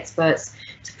assist the experts,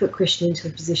 to put Christian into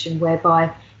a position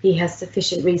whereby he has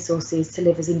sufficient resources to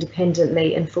live as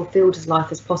independently and fulfilled his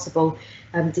life as possible,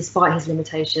 despite his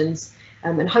limitations.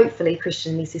 And hopefully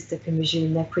Christian and his sister can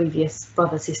resume their previous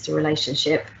brother-sister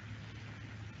relationship.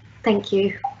 Thank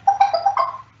you.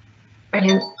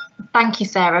 Brilliant. Thank you,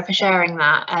 Sarah, for sharing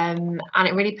that. And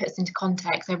it really puts into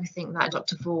context everything that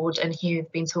Dr. Ford and Huw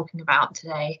have been talking about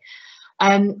today.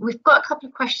 We've got a couple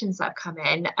of questions that have come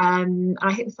in, and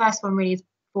I think the first one really is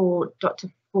for Dr.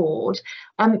 Ford.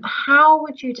 How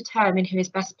would you determine who is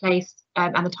best placed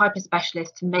and the type of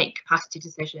specialist to make capacity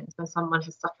decisions when someone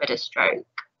has suffered a stroke?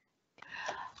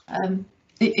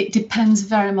 It depends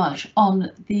very much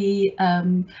on the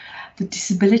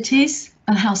disabilities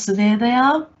and how severe they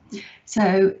are.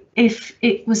 So if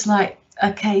it was like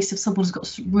a case of someone who's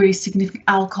got really significant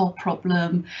alcohol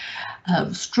problem,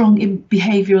 strong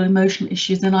behavioural emotional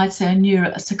issues, then I'd say a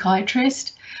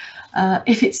neuropsychiatrist.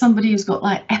 If it's somebody who's got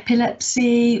like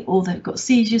epilepsy, or they've got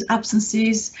seizures,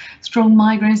 absences, strong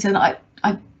migraines, then I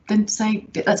then say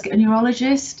let's get a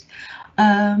neurologist.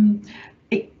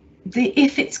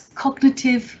 If it's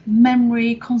cognitive,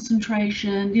 memory,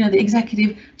 concentration, you know, the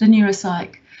executive, the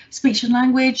neuropsych. Speech and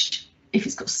language, if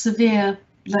it's got severe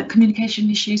like communication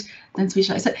issues, then speech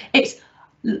and language. So it's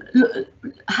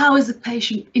how is the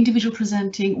patient individual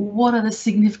presenting, what are the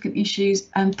significant issues,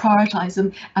 and prioritise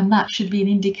them, and that should be an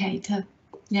indicator.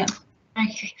 Yeah.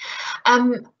 Okay,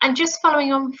 and just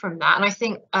following on from that, and I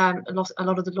think a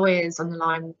lot of the lawyers on the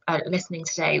line listening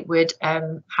today would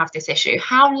have this issue.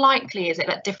 How likely is it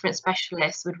that different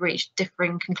specialists would reach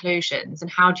differing conclusions, and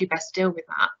how do you best deal with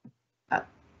that?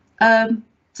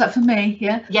 Is that for me?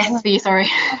 Yeah. Yes, for you. Sorry.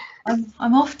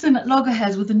 I'm often at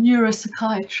loggerheads with the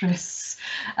neuropsychiatrists,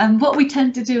 and what we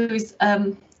tend to do is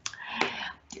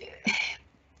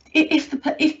if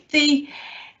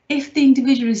the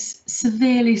individual is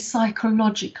severely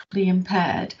psychologically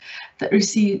impaired, that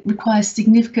requires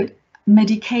significant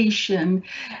medication,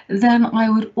 then I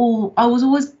would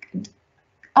always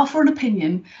offer an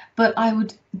opinion, but I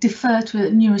would defer to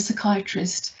a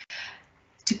neuropsychiatrist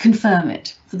to confirm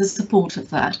it for the support of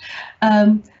that.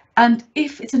 And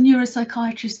if it's a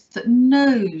neuropsychiatrist that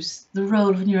knows the role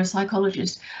of a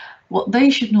neuropsychologist, what they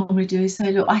should normally do is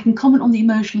say, look, I can comment on the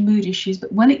emotional mood issues,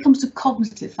 but when it comes to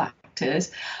cognitive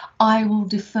factors, I will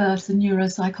defer to the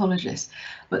neuropsychologist.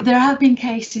 But there have been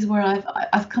cases where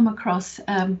I've come across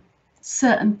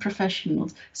certain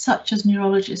professionals, such as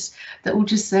neurologists, that will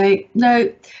just say,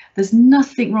 no, there's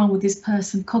nothing wrong with this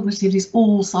person, cognitive is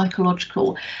all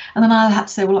psychological. And then I'll have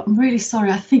to say, well, I'm really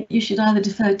sorry, I think you should either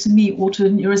defer to me or to a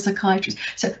neuropsychiatrist.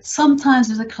 So sometimes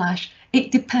there's a clash.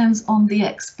 It depends on the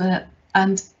expert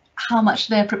and how much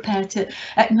they're prepared to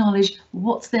acknowledge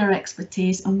what's their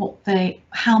expertise and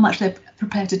how much they're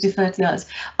prepared to defer to the others.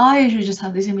 I usually just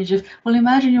have this image of, well,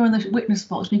 imagine you're in the witness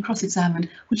box and you're cross-examined.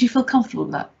 Would you feel comfortable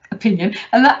with that opinion?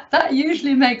 And that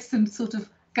usually makes them sort of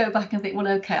go back and think, well,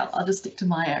 okay, I'll just stick to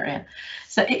my area.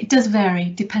 So it does vary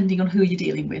depending on who you're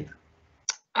dealing with.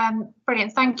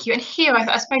 Brilliant, thank you. And Huw,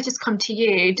 I suppose just come to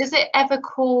you. Does it ever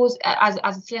cause, as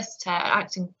a solicitor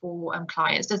acting for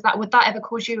clients, would that ever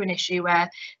cause you an issue where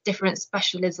different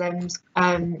specialisms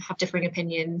have differing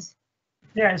opinions?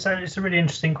 Yeah, so it's a really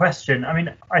interesting question. I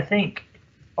mean, I think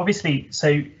obviously,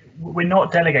 so we're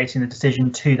not delegating the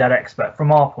decision to that expert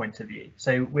from our point of view.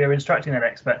 So we're instructing that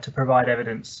expert to provide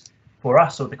evidence for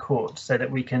us or the court so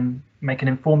that we can make an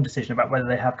informed decision about whether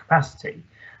they have capacity.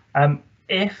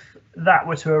 If that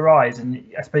were to arise, and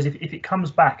I suppose if it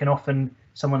comes back and often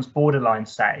someone's borderline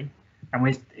say, and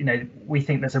we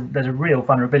think there's a real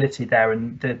vulnerability there,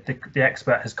 and the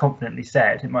expert has confidently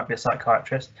said, it might be a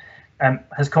psychiatrist,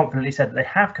 has confidently said that they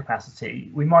have capacity,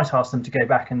 we might ask them to go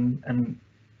back and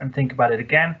think about it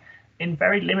again. In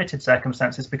very limited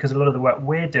circumstances, because a lot of the work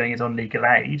we're doing is on legal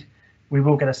aid, we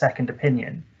will get a second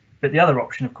opinion. But the other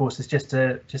option, of course, is just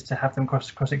to have them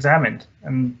cross-examined,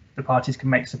 and the parties can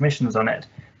make submissions on it.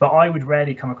 But I would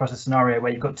rarely come across a scenario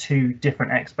where you've got two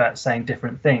different experts saying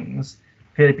different things,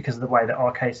 purely because of the way that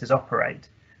our cases operate.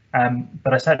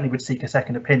 But I certainly would seek a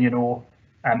second opinion, or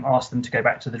ask them to go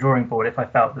back to the drawing board if I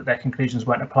felt that their conclusions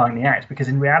weren't applying the Act, because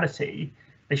in reality,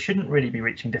 they shouldn't really be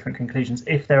reaching different conclusions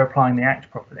if they're applying the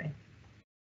Act properly.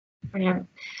 Brilliant.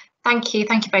 Thank you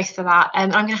both for that.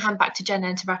 I'm going to hand back to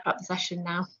Jenna to wrap up the session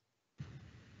now.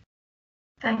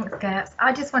 Thanks, Gertz.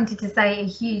 I just wanted to say a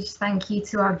huge thank you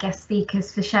to our guest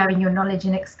speakers for sharing your knowledge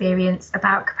and experience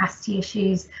about capacity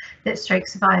issues that stroke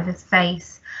survivors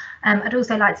face. I'd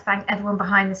also like to thank everyone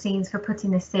behind the scenes for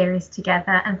putting this series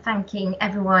together, and thanking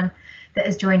everyone that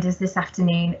has joined us this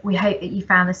afternoon. We hope that you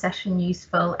found the session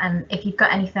useful, and if you've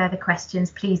got any further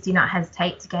questions, please do not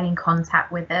hesitate to get in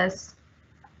contact with us.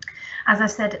 As I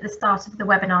said at the start of the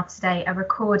webinar today, a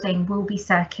recording will be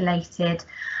circulated,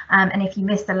 and if you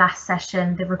missed the last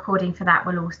session, the recording for that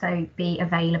will also be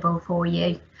available for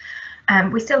you.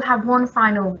 We still have one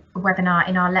final webinar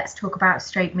in our Let's Talk About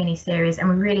Stroke mini-series, and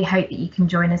we really hope that you can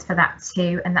join us for that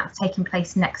too, and that's taking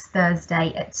place next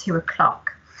Thursday at 2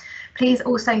 o'clock. Please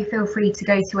also feel free to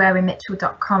go to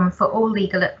irwinmitchell.com for all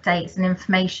legal updates and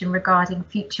information regarding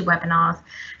future webinars.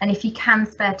 And if you can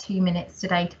spare 2 minutes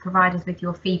today to provide us with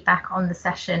your feedback on the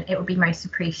session, it would be most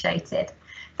appreciated.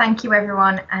 Thank you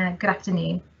everyone, and good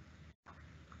afternoon.